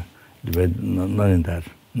learning, debate, not in that,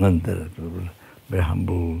 very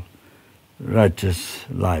humble, righteous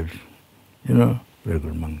life, very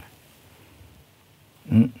good monk.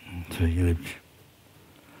 So he lived.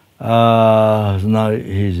 So now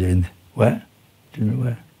he's in, where? Do you know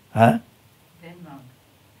where? Huh? Denmark.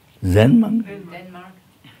 Zen monk? Denmark.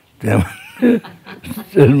 Denmark.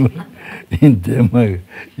 In Denmark,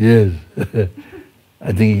 yes.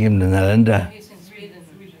 I think he came to Nalanda. He's in Sweden.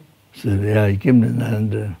 So he came to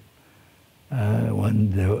Nalanda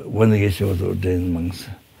when the Geshe was ordained monks.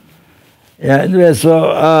 Anyway,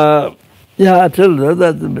 so I tell you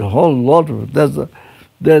that the whole lot of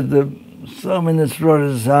there's so many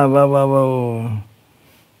stories the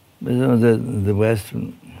West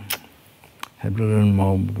have to learn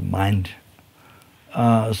more of the mind.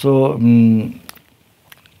 What was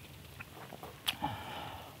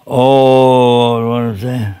I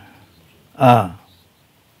saying?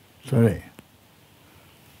 Sorry.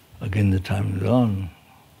 again the time is gone.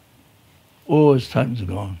 Oh, its time is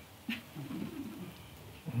gone.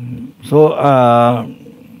 So,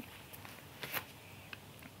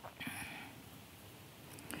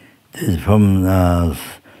 this is from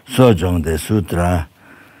Sojong the Sutra.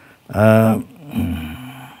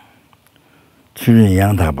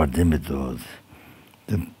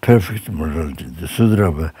 The perfect morality, the Sutra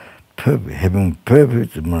of having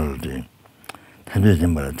perfect morality.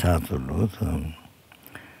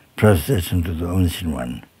 Procession to the Omniscient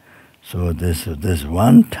One. So this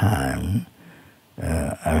one time,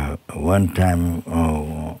 I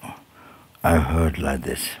heard like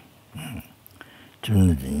this.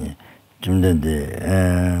 Jumden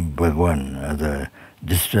Bhagwan, the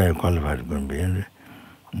destroyer qualified going to be.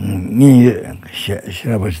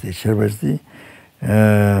 Shirabasti,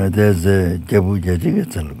 there's a Jabu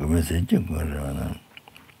Jajigatal message.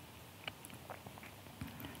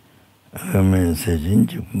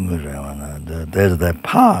 There's the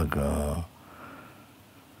park,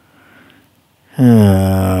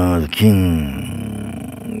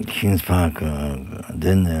 King's Park,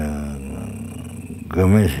 then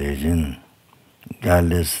Gomez agent,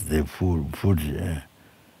 Gallus, the food,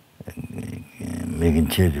 making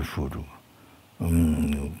cherry food.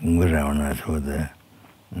 Around for the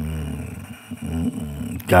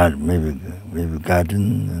maybe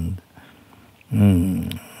garden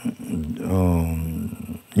and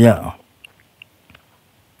yeah.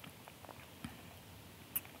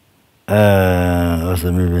 Also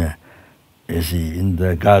maybe you see in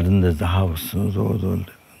the garden there's a house, so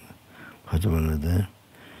there.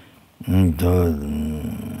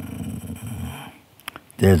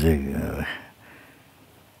 There's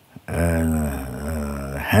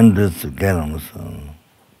hundreds of gallons.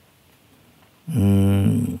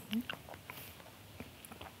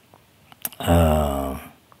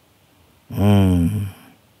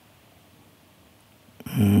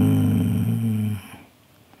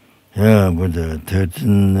 Yeah, but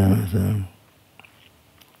 13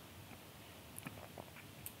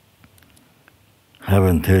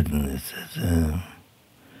 haven't 13 it says.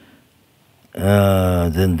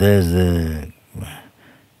 Then there's the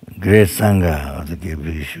great Sangha of the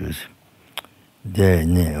Bhikshus. They're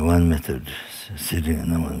 1 method, sitting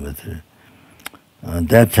in 1 method.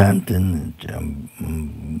 That time, then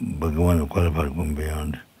Bhagavan qualified going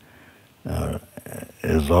beyond,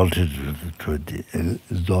 exalted to the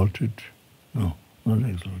exalted, no, not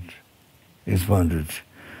exalted, expanded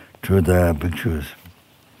to the pictures.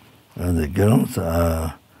 The girls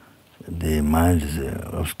are the mind is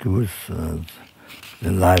obscure,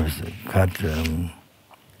 the life is cut,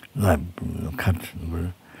 cut.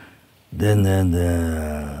 Then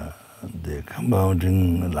the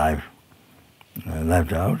compounding life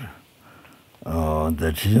left out.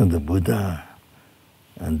 The teaching of the Buddha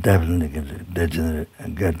and definitely get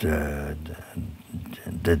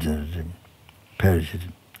degenerative, perish.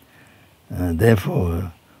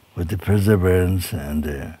 Therefore, with the perseverance and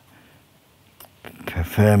the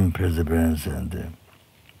firm perseverance and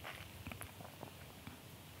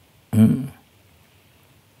I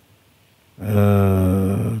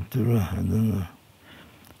don't know.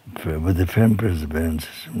 With the firm perseverance,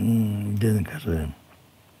 didn't catch him.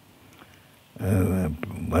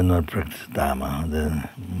 Why not practice Dharma, then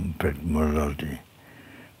practice morality?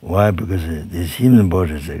 Why? Because this human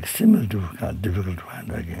body is extremely difficult to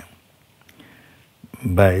find again.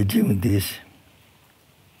 By achieving this,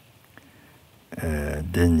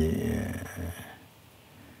 then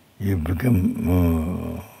you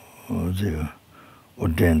become ordained,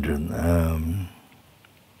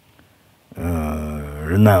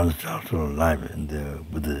 renounced also life in the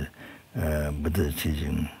Buddha's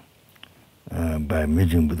teaching, by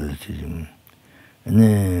meeting Buddha's teaching. And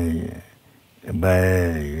then by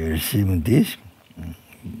receiving this,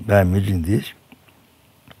 by meeting this,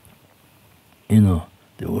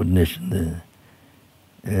 the ordination,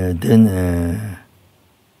 then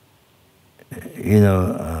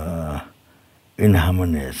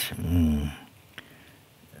inharmonious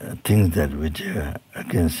things that which are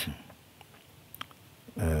against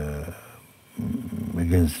the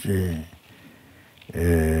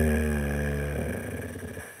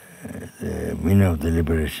meaning of the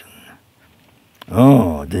liberation.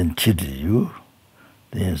 Oh, then cheat you,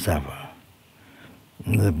 then you suffer.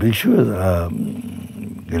 The bhikshus are,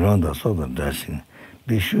 the sort of dressing.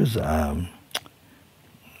 Bhikshus are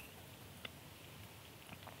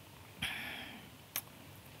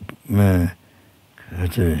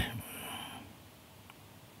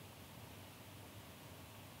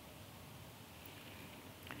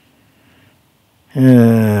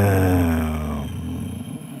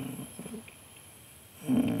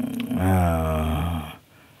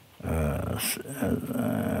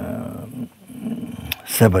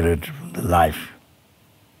separate from the life.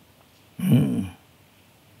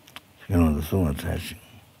 The sooner attaching,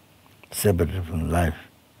 separate from life.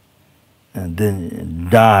 And then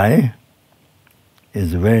die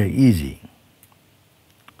is very easy.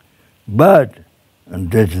 But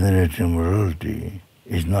degenerating morality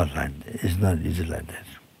is not like that. It's not easy like that.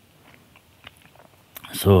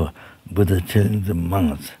 So Buddha telling the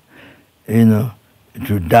monks,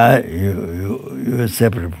 to die, you are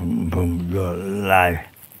separate from your life.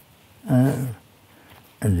 And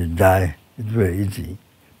to die is very easy.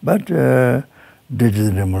 But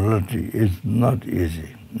degenerative morality is not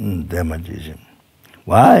easy, that much easy.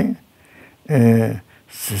 Why?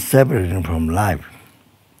 Separating from life,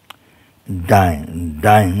 dying,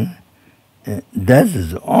 that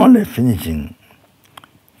is only finishing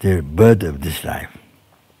the birth of this life.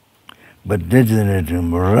 But degenerative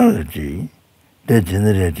morality, then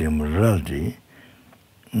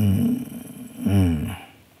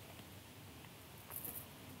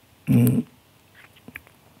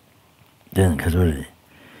kasuri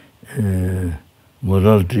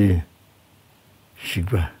morality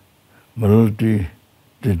shikpa, morality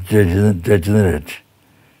degenerate,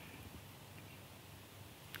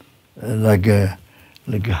 like a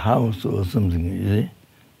house or something, you see,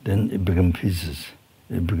 then it becomes pieces.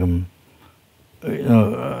 It becomes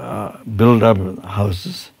build up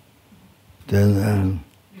houses, then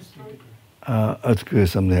earthquake,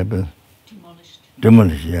 something happens.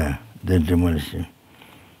 Demolished, yeah, then demolished.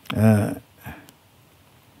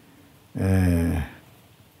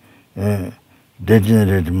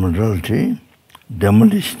 Degenerate morality,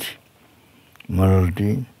 demolished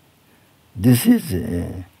morality. This is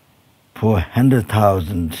for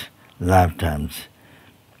 100,000 lifetimes.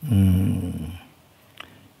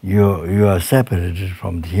 You are separated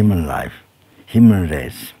from the human life, human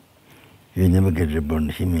race. You never get reborn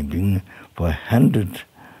human being for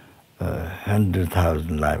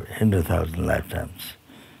 100,000 lifetimes.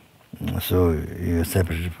 So you are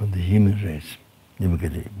separated from the human race. Never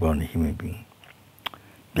get born human being.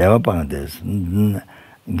 Then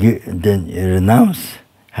you renounce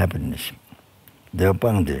happiness. You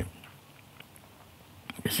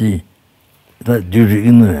see, that due to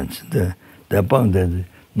ignorance,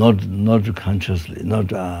 not consciously, not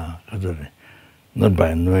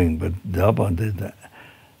by knowing, but the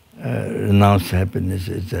renounce happiness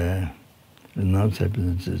is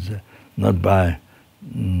not by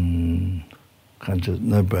conscious,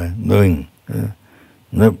 not by knowing,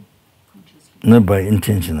 not by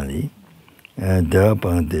intentionally. Then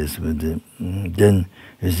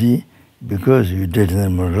you see, because you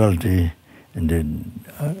degenerate morality and then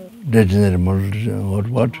degenerate morality,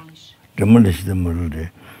 what? Demolish the morality.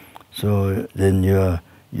 So then you are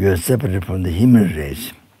separated from the human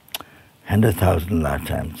race, 100,000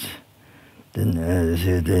 lifetimes.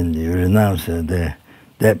 Then you renounce that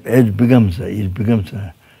it becomes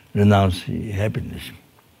a renounce happiness.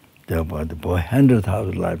 Therefore, for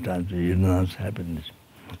 100,000 lifetimes you renounce happiness.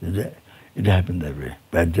 It happened that way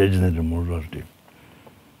by degenerate morality.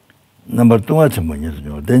 Number two,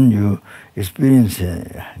 then you experience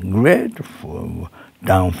a great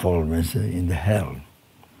downfall in the hell.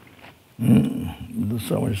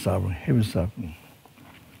 So much suffering, heavy suffering.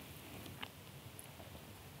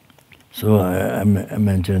 So I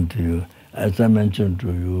mentioned to you, as I mentioned to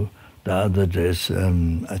you the other days,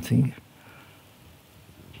 I think,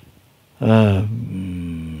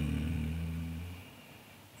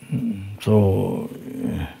 so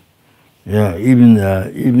yeah, even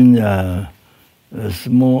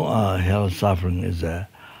small hell suffering is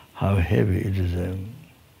how heavy it is.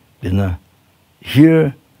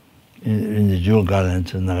 Here in the Jewel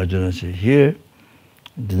Gardens in Nagarjuna said, here,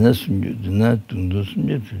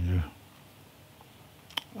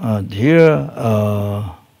 here,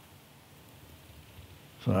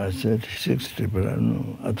 so I said 60, but I don't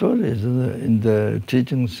know. I thought it's in the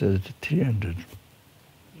teaching says 300.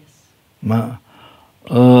 Yes.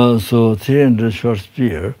 So 300 short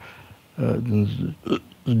spear, one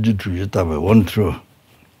through,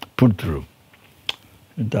 put through.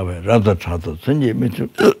 Rabda Chadu,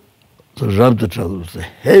 so Rabda Chadu was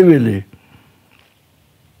heavily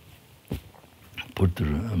put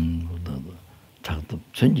through.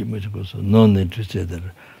 No need to say that.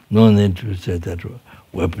 No need to say that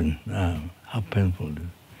weapon. How painful it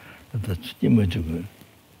is. That's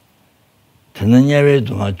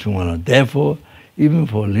therefore, even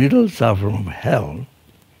for little suffering of hell,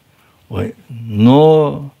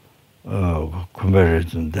 no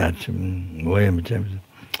comparison that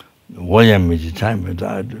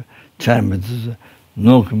time is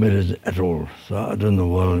no comparison at all. So I don't know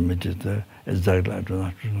what it is exactly. I don't know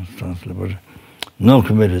how to translate, but no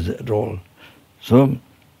committees at all. So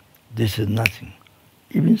this is nothing.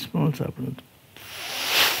 Even small suffering,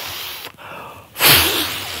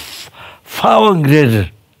 far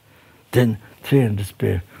greater than 300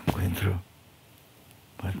 spear going through.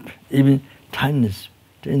 But even tiniest,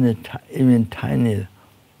 even tiny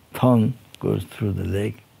thorn goes through the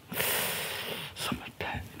leg. So much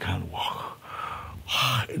pain, you can't walk.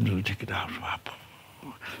 It will take it out. Like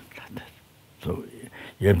that. So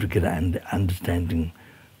you have to get an understanding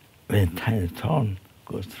when a tiny thorn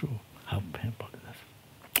goes through, how painful it is.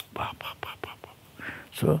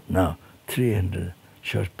 So now 300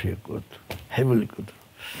 short spear go through, heavily go through.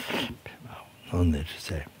 No need to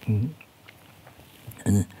say. And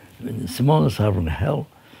when the small suffering hell,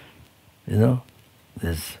 you know,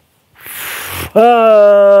 there's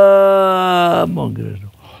far more greater.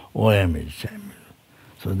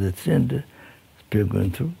 So the 300 spear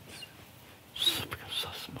going through, so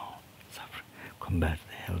small suffering compared to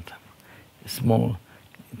the hell suffering. Small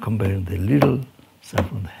compared to the little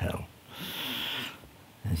suffering, the hell.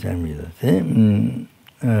 Then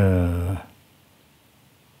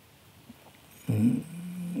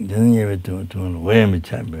you have to wear me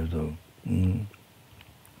chamber though.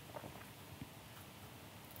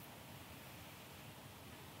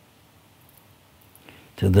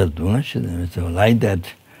 So like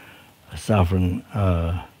that suffering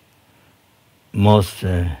most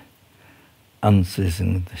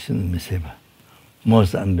unceasing,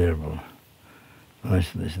 most unbearable.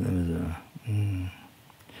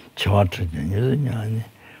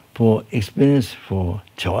 For experience for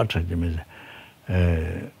Chawatra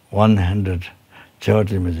 100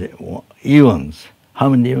 eons. How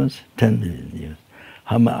many eons? 10 million eons.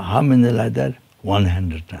 How many like that?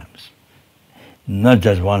 100 times. Not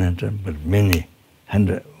just 100, but many.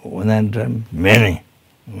 100 times, many.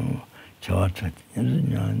 Chawatra.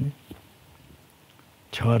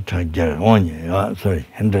 Chawatra, sorry,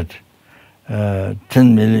 100.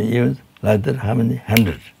 10 million years, like that, how many?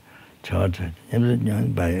 100. Chawatra.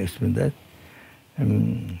 By experience that,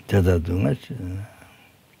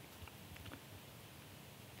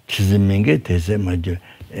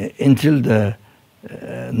 until the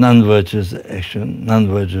non-virtuous action,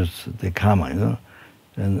 non-virtuous the karma, you know,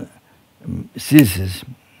 and ceases.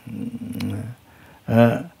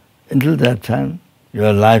 Until that time,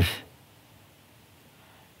 your life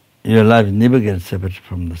never gets separate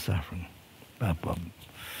from the suffering.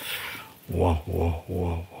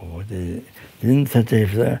 Whoa. Didn't such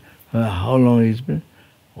a how long it's been?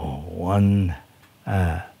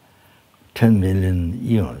 10 million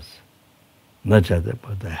years. Not just that,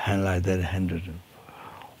 but the hand like that, 100.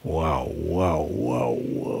 Wow.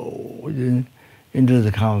 Into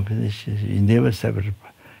the karma position, you never separate.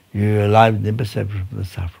 Your life never separate from the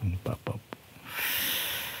suffering.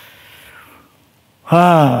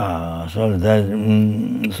 So that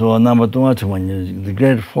so number two, when the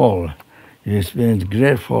great fall, you experience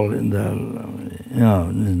great fall in the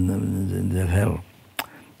in the hell.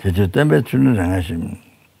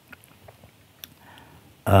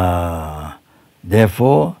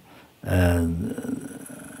 Therefore,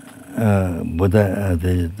 Buddha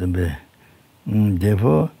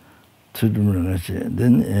therefore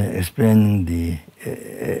then explaining the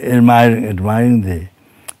admiring the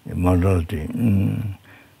morality.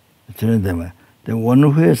 The one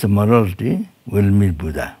who has a morality will meet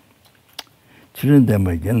Buddha.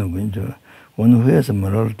 One who has a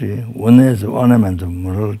morality, one has the ornament of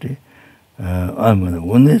morality,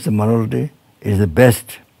 one has a morality is the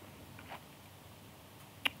best,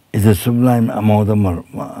 is the sublime among the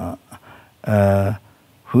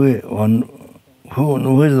who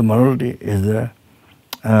is the morality is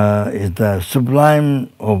the sublime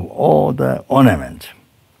of all the ornaments.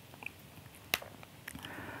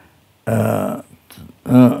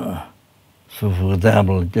 So, for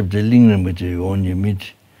example, if the lingam which you only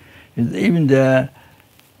meet, even there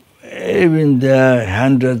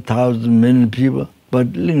 100,000 million people,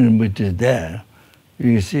 but lingam which is there,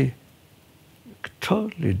 you see,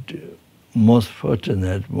 totally most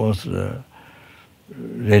fortunate, most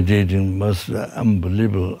radiating, most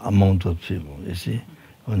unbelievable amount of people. You see,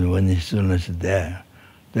 when his soulness is there,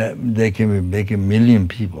 they can make 1 million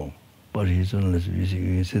people, but his soulness, you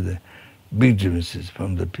can see the big differences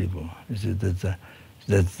from the people. You see, that's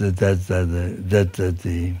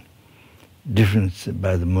the difference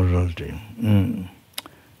by the morality,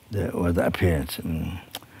 or the appearance.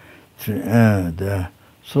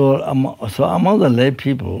 So among the lay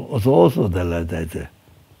people, also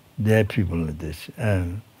there are people like this.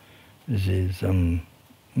 You see, some,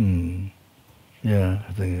 I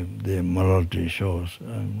think the morality shows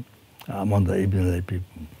among the even lay people.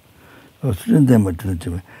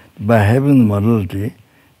 By having morality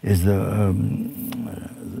is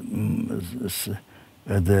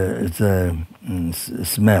it's a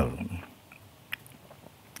smell,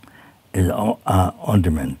 is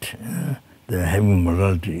ornament. The having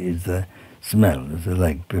morality is the smell. It's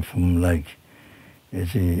like perfume, like you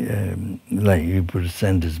see, like you put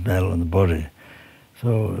scent smell on the body.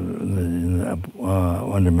 So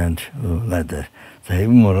ornament like that. So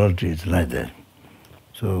having morality is like that.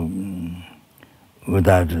 So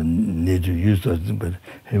without need to use those things, but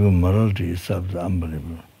having morality itself is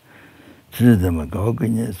unbelievable.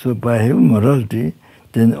 So by having morality,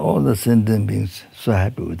 then all the sentient beings so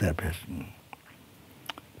happy with that person.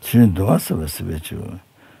 So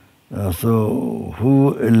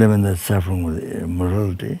who eliminates suffering with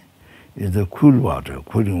morality is the cool water,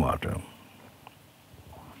 cooling water.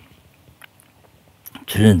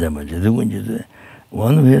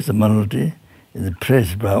 One who has morality is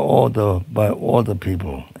praised by all the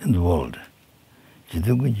people in the world. It's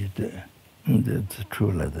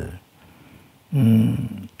true like that.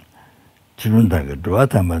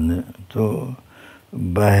 So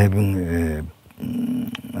by having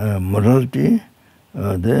morality,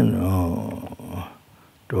 then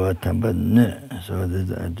so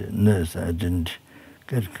that I didn't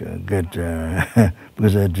get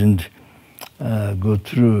because I didn't go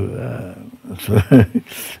through. So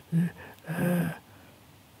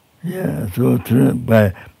yeah, so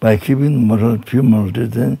by keeping pure morality,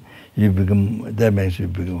 then that makes you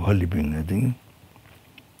become holy being, I think.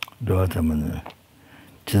 So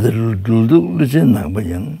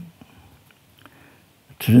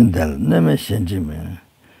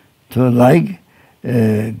like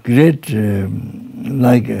great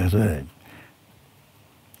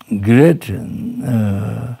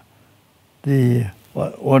the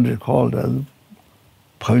what is called a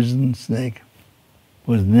poison snake.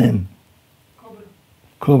 What's the name?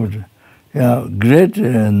 Cobra. Yeah, great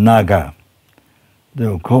naga,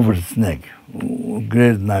 the cobra snake.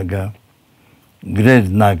 Great naga,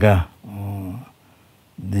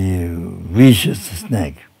 the vicious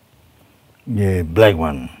snake, the black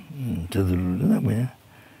one.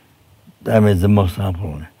 That is the most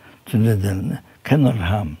harmful. Cannot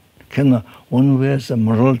harm. One who has a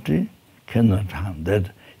morality cannot harm.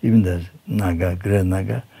 That even the naga, great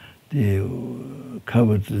naga, the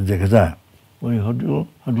covered the gaza. How do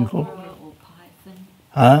you call? Python.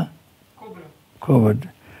 Huh? Covered.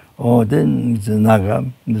 Oh, then the naga,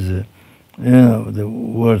 the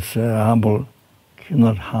words humble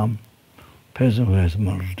cannot harm person who has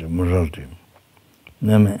morality.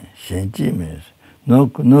 No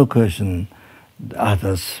question the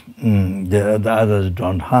others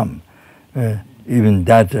don't harm. Even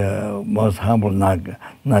that most humble naga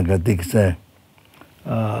diksa,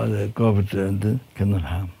 the covered cannot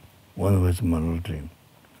harm one who has morality.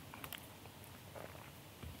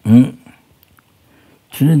 The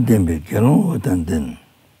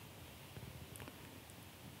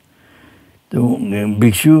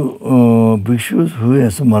bhikshus who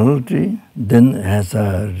has morality then has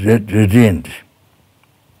a radiant,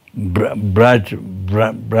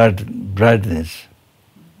 brightness.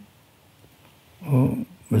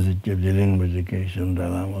 Was it dealing education,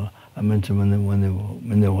 Dalama? I mentioned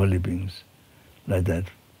many holy beings like that,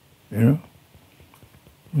 you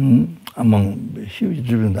know, among huge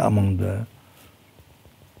difference among the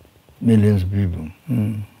millions of people.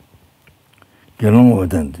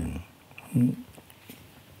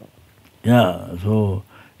 Yeah, so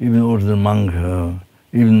even ordinary monk,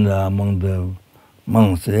 even among the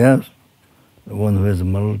monks, yes, the one who has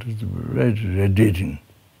morality is very radiating.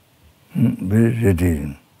 Very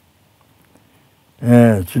radiating.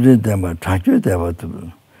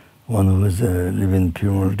 One who is living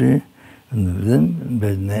purity, and then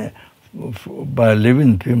by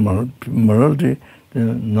living pure morality,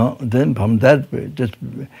 then from that way, just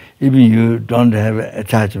even you don't have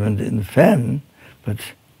attachment in fame, but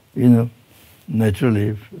you know,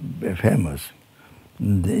 naturally famous,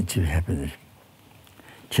 it's happiness.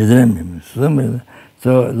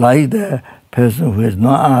 So like the person who has no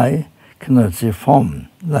eye cannot see form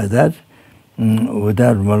like that,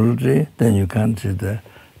 without morality, then you can't see the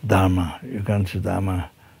Dharma, you can't see Dharma,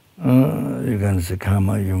 you can't see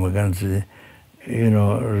karma, you can't see, you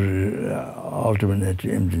know, ultimate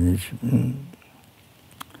emptiness.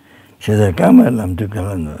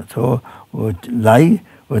 So like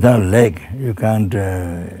without leg, you can't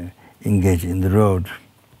engage in the road,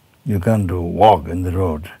 you can't walk in the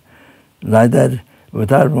road. Like that,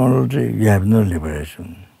 without morality, you have no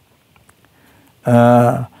liberation.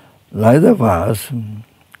 Like the vase,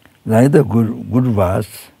 like the good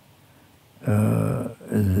vase, the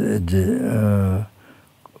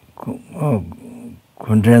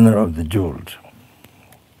container of the jewels.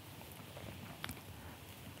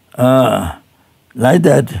 Like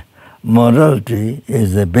that, morality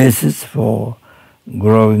is the basis for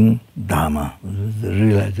growing Dharma, the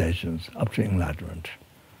realizations up to enlightenment.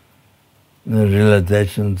 The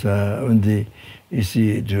realizations when you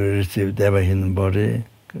see to receive Devahin body,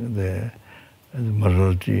 the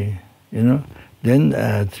morality, then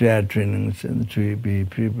 3-hour trainings and to be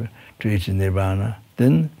prepared to reach Nirvana.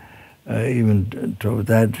 Then even to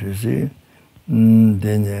that, you see,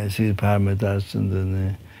 then you see Paramitas and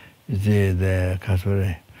then you see the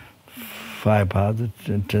Kasuri, 5 paths,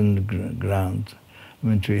 10 grounds,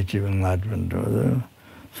 when to achieve enlightenment.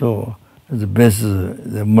 So the basis,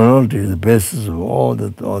 the morality is the basis of all the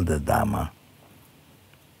Dharma.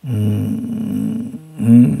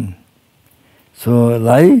 So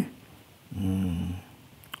like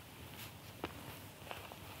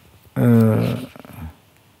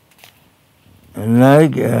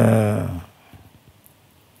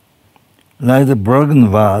the broken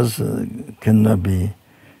vase cannot be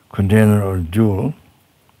container or jewel.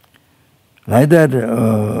 Like that,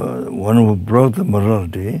 one who broke the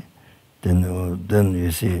morality, then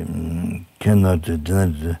you see cannot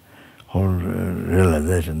generate the whole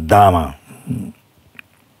realization. Dharma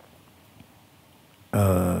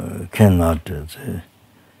cannot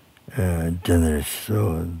generate.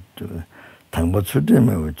 So, Tangpa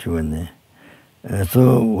Tsutime which one.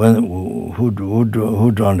 So when who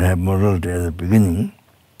don't have morality at the beginning,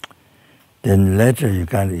 then later you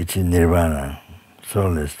can't achieve nirvana,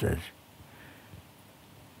 soulless stage.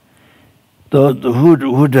 So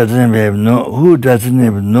who doesn't have nose,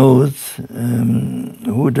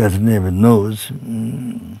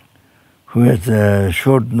 who has a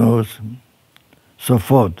short nose, so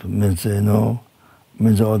forth means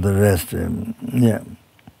means all the rest,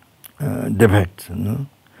 defects,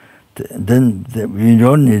 Then we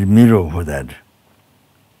don't need mirror for that.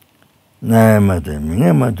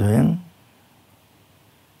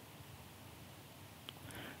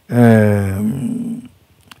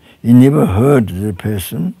 You never heard the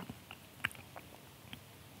person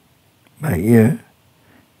by ear.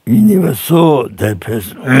 You never saw that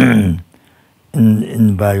person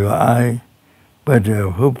by your eye. But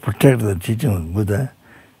who protected the teaching of Buddha,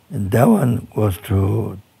 and that one goes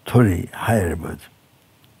to Tori, higher bird.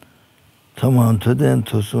 Someone to them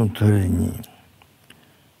to some Tori.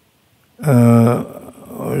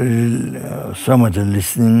 So much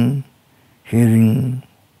listening, hearing,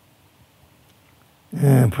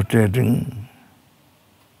 protecting,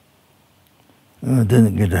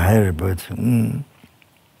 then get a higher bird.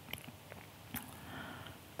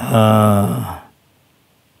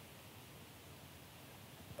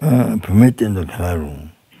 Permitting the Karu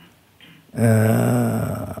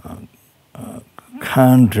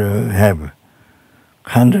can't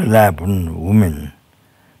lap on women,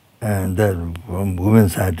 and that from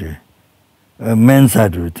women's side, men's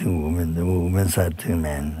side we think women, the women's side think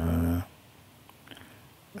men.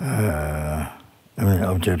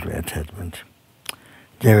 Object of attachment.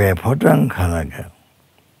 They were potang kalaga.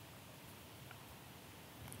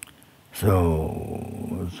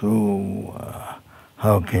 So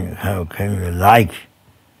how can we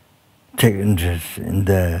take interest in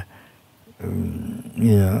the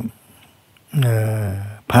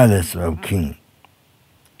palace of king?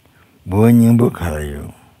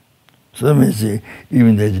 So means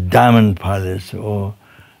even the diamond palace or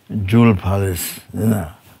jewel palace,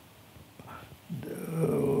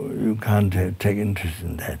 you can't take interest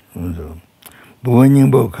in that.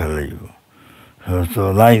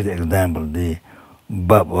 So like the example, the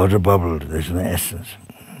water bubble, there's no essence.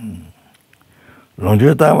 The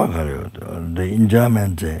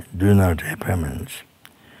enjoyment do not have permanence.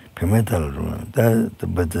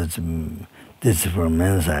 But this is from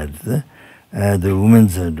men's side. The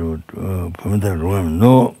women's do permittal room.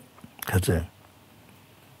 No,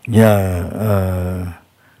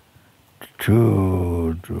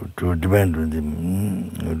 to depend on the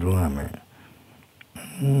room.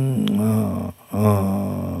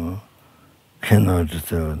 Cannot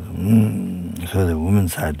so the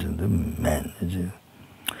woman's side and the man.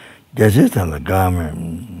 Jasitala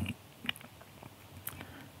garment.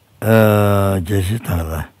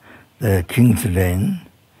 Jasitala, the king's reign,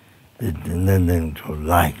 then to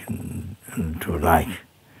like.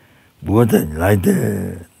 Water, like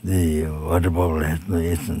the water bubble has no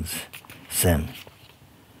essence, same.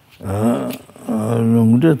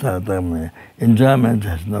 Enjoyment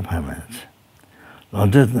has no permanence.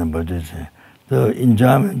 The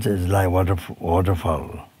enjoyment is like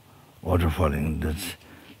waterfalling.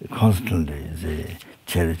 constantly the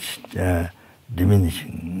cherish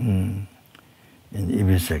diminishing in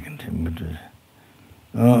every second.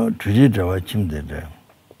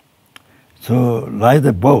 So like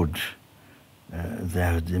the boat, they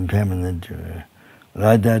have the impermanent.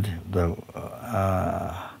 Like that, the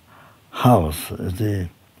house, the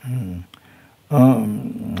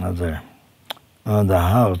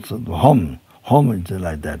house, the home is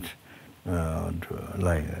like that,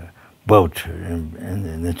 like a boat and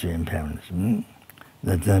the natural impermanence.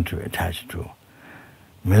 That's not to attach to.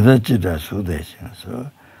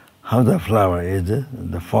 So how the flower is,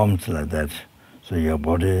 the forms like that. So your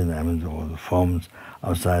body, I mean, all the forms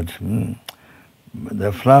outside.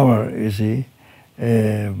 The flower, you see,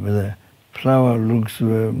 the flower looks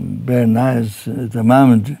very nice at the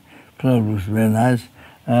moment. Flower looks very nice,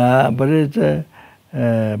 but it's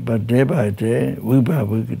but day by day, week by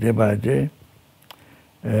week, day by day,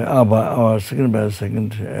 hour by hour, second by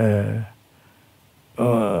second,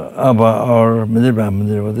 hour by hour, minute by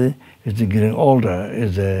minute, it's getting older.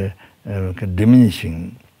 It's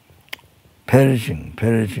diminishing, perishing.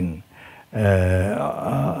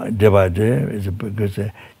 Day by day is because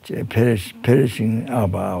perishing hour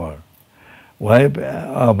by hour. Why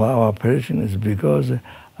hour by hour perishing is because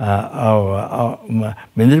our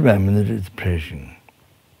minute by minute is perishing.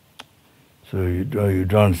 So you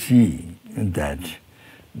don't see that's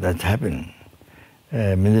happening.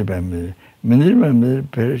 Minute by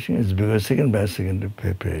minute perishing is because second by second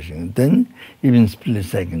perishing. Then even split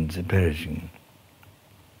seconds perishing.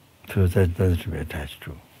 So that's to be attached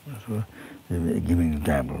to. So giving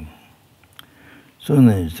example. So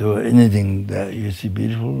anything that you see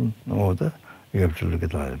beautiful, no, you have to look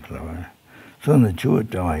at the flower. So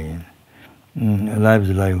life is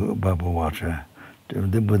like bubble water.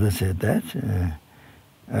 The Buddha said that.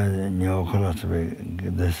 In your philosophy,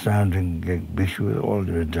 the surrounding bhikshu all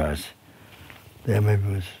rejoice. They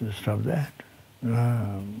maybe stop that.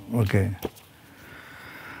 Okay.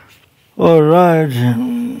 All right.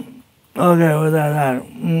 Okay, with that.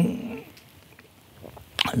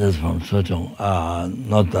 That's from Sojong.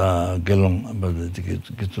 Not Gelong, but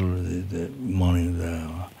the morning,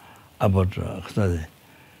 about study.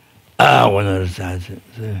 When I recites it.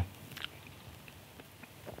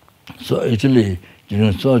 So actually,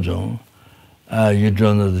 during Sojong, you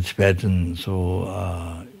don't know the Tibetan, so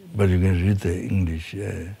but you can read the English.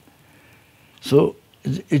 So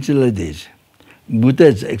it's like this. Buddha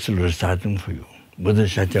is actually reciting for you. Buddha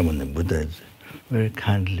Shakyamuni, Buddha is very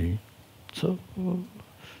kindly, so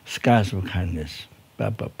skies of kindness.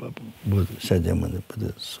 Buddha Shakyamuni,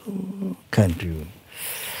 Buddha is so kind to you.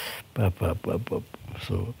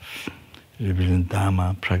 So revealing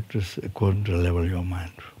Dharma, practice according to the level of your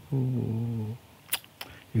mind.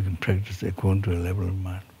 You can practice according to the level of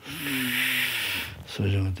mind. So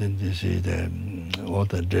then you see all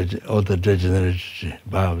the degenerate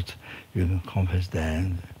vows, you can confess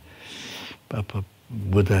that.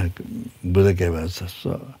 Buddha gave us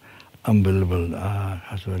so unbelievable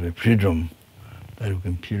freedom that we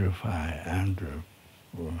can purify and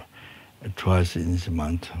twice in this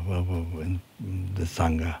month in the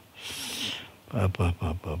Sangha.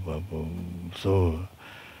 So,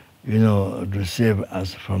 to save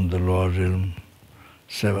us from the lower realm,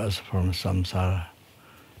 save us from samsara,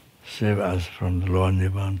 save us from the lower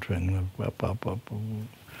Nibbana triangle.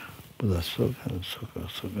 Buddha so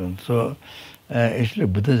good. So actually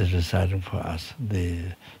Buddha is reciting for us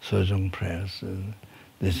the Sojong prayers,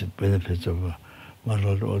 these benefits of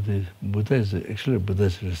Lord, all these. Buddha is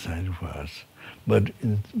reciting for us. But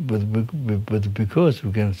because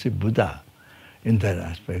we can see Buddha in that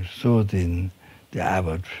aspect, so the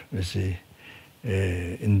abbot, you see,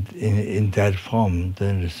 in that form,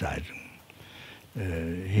 then reciting.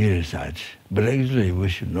 He recites. But actually we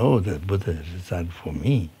should know that Buddha is reciting for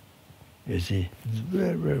me. You see, it's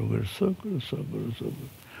very, very good, so good.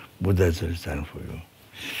 Buddha is reciting for you.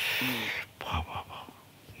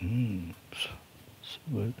 So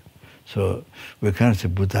good. So we can't see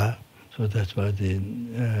Buddha, so that's why the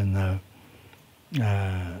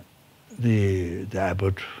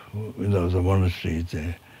abbot, the monastery,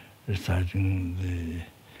 they're reciting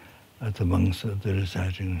the monks, they're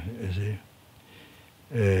reciting, you see.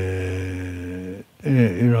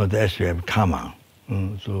 The actually have karma,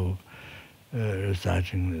 so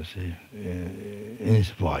reciting, you see, in his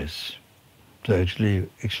voice. So actually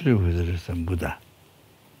with the some Buddha.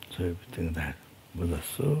 So you think that Buddha is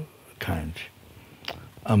so kind,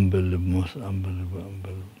 unbelievable, most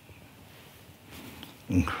unbelievable,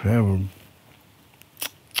 incredible.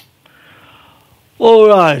 All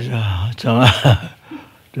right,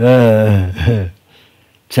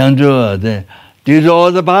 Changzhou, Did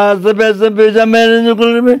all the past, the best of which I married to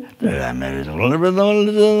Gulliver? I married to Gulliver.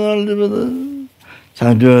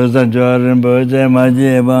 Sanjo, and Boja,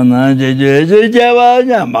 Majeva, Naja, Java,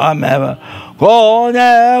 Yamama,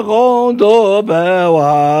 Kone, Kondo,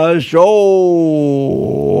 Bewa, Show.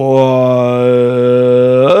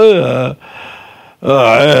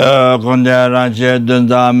 Condera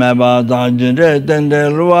Dunda Meba,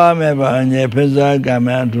 Danjua Meba, and Yepisa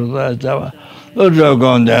Gaman to the Java.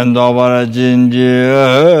 Ujogonden Dovara Jinji,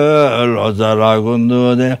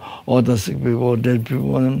 Rosaragundu, all the sick people, dead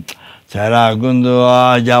people,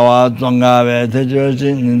 Saragundu, Java, Tonga,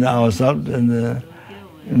 Tejosin, ourselves, and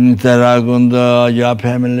Saragundu, your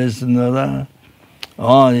families, and other.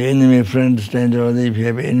 Oh, the enemy, friend, stranger, if you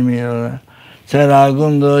have enemy,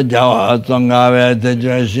 Saragundu, Java, Tonga,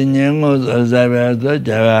 Tejosin, Zaver,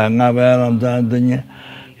 Java, Navel, and Tanzania.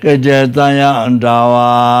 Kejetaya Andawa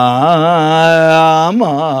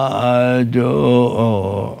Amajo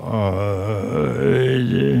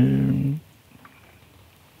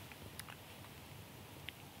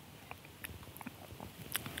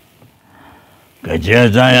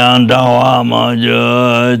Kejetaya Andawa Amajo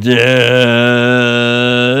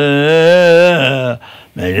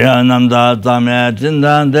Mejanamda Tamya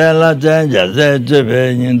Tindan Dela Jenja Zebe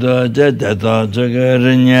Nindo Jeteto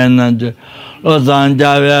Chugerinyan Lozan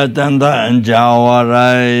Javia Tanda and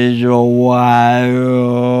Jawarai Jowayo.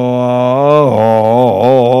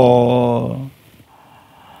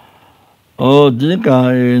 Oh,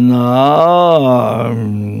 Dikaina.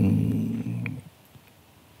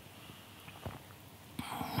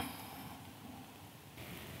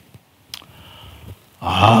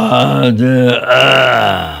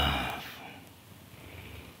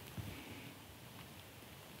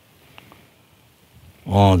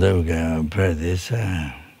 Oh, there we go. Pray this.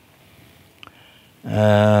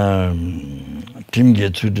 Tim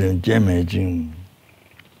get to the damaging.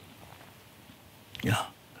 Yeah.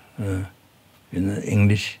 In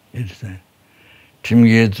English, it's Tim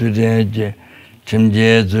get to the Tim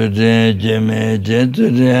get to the damage to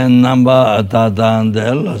the number Tatan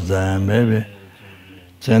Delos, maybe.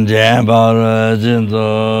 Send the about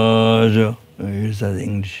Zinto. You said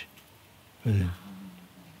English.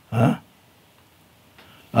 Huh?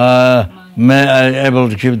 May I able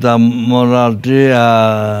to keep the morality?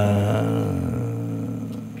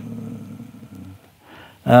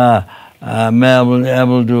 May I be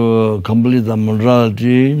able to complete the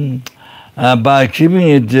morality by keeping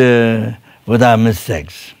it without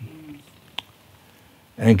mistakes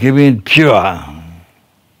and keeping it pure,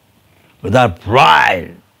 without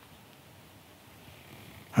pride.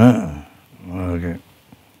 Okay.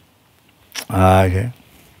 Okay.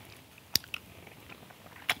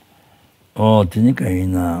 Oh,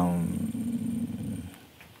 Tinikaina.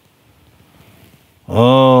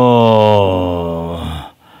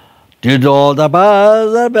 Oh, did all the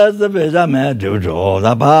bars, the best of it I met, did all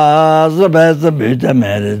the bars, the best of it I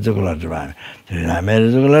met, to Gladriban. Did I made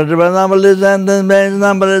it to Gladriban, number and the main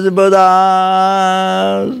number is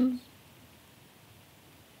Buddha.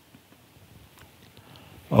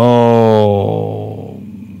 Oh,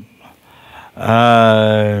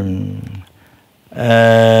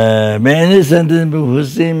 many sentences who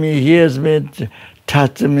see me, hears me,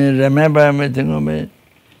 touch me, remember everything of me.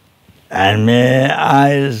 And may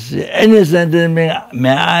I see any sentence,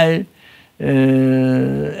 may I,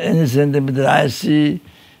 any sentence that I see,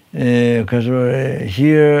 because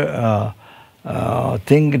hear,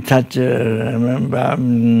 think, touch,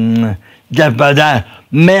 remember, just by that,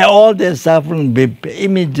 may all the suffering be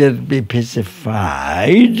immediately be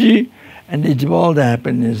pacified. And it's all the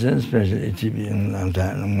happiness, and especially it will be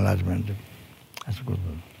enlargement. That's a good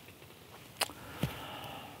one.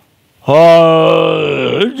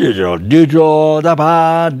 Oh, due to all the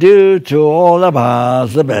past,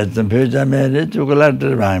 the best and future made it to collect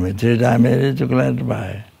the rhyme. I made it to collect the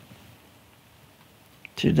buy.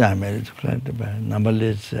 I made it to collect the buy.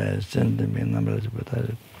 Numberless, send them in numberless, but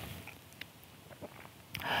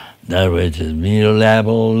that which is mere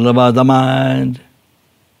level about the mind.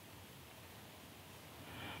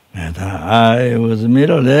 That I was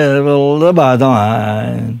middle level about the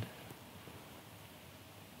mind.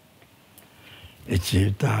 It's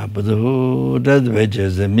the top of the hood, that which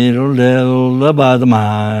is the middle level about the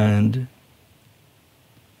mind.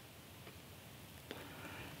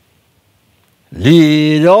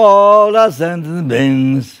 Lead all the sentient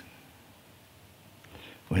beings,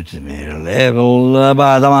 which is middle level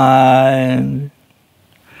about the mind.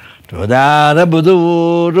 To that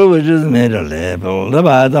Buddha, which is middle level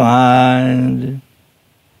about the mind.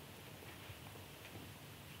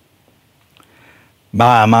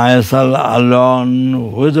 by myself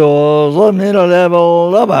alone, which was a middle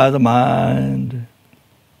level about the mind.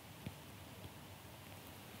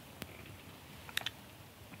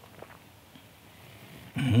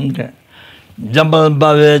 Okay. Jambal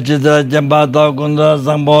Bave Chitra Jambata Kunda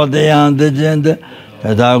Sambo Deyan Dejend,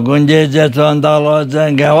 Eta Kunje Jetson Dalo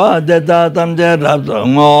Jangawa, Deta Tamje Rapto,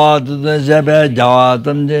 Moa to the Jebe Jawa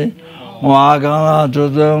Tamje, Moagana to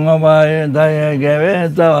the Mobile Daya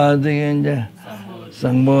Gave Tawa Dinja,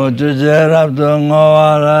 Sambo to Rapto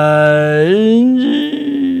Moa Inji.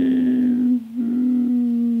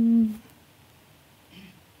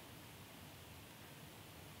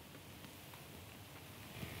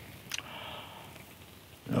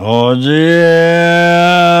 Ojiyade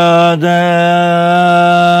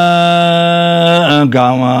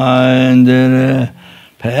Kamayendere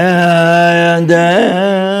Peyende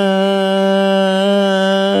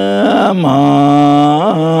Malevam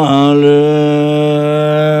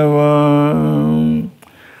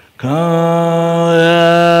Kaya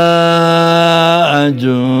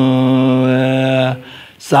Juve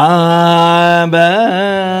Sabe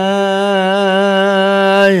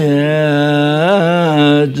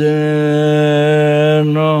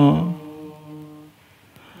no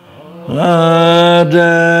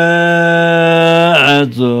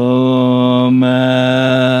azume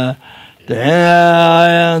te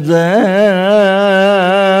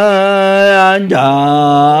anjazon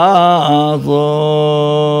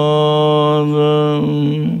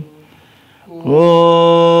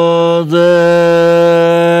kozedenjem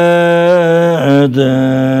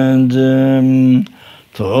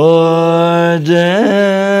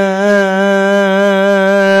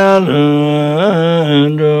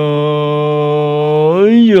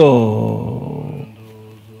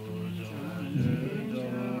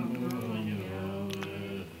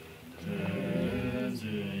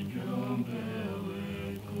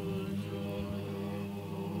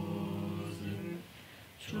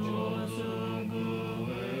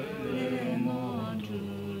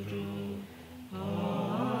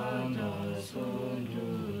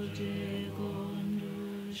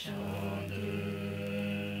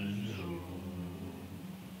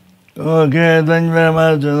Okay, thank you very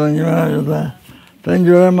much. Thank you very much. Thank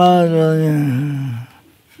you very much.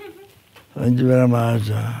 Thank you very much.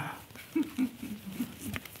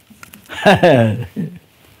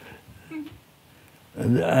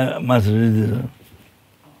 I must read it.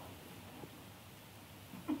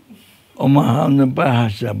 Omaham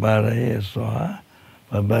Bahasha Baraye Soha,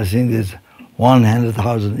 but by saying this,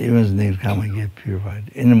 100,000 events need to come and get purified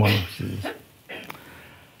in one of these.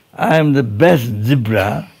 I am the best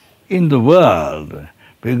zebra in the world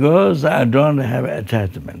because I don't have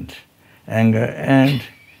attachment, anger and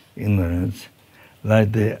ignorance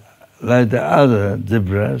like the other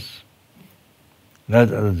zebras,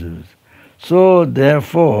 So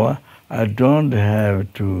therefore, I don't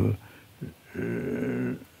have to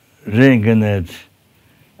reincarnate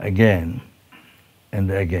again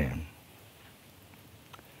and again.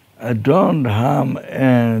 I don't harm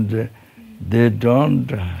and they don't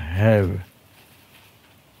have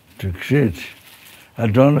to create. I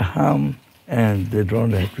don't harm and they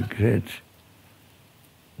don't have to create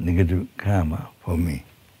negative karma for me.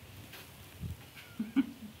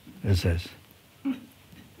 It says.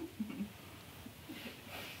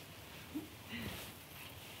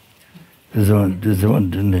 This one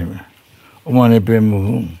didn't have. Omane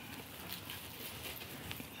Pemuhum.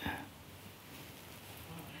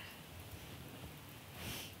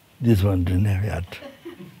 This one didn't have yet.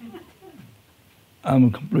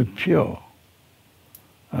 I'm completely pure.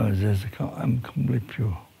 I'm completely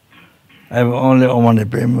pure. I have only Omane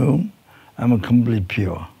Pemuhum. I'm completely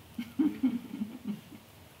pure.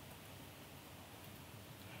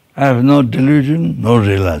 I have no delusion, no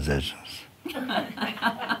realizations.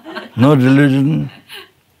 No delusion,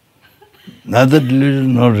 neither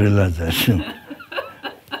delusion, no realization.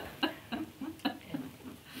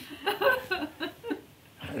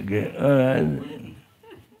 Okay, all right.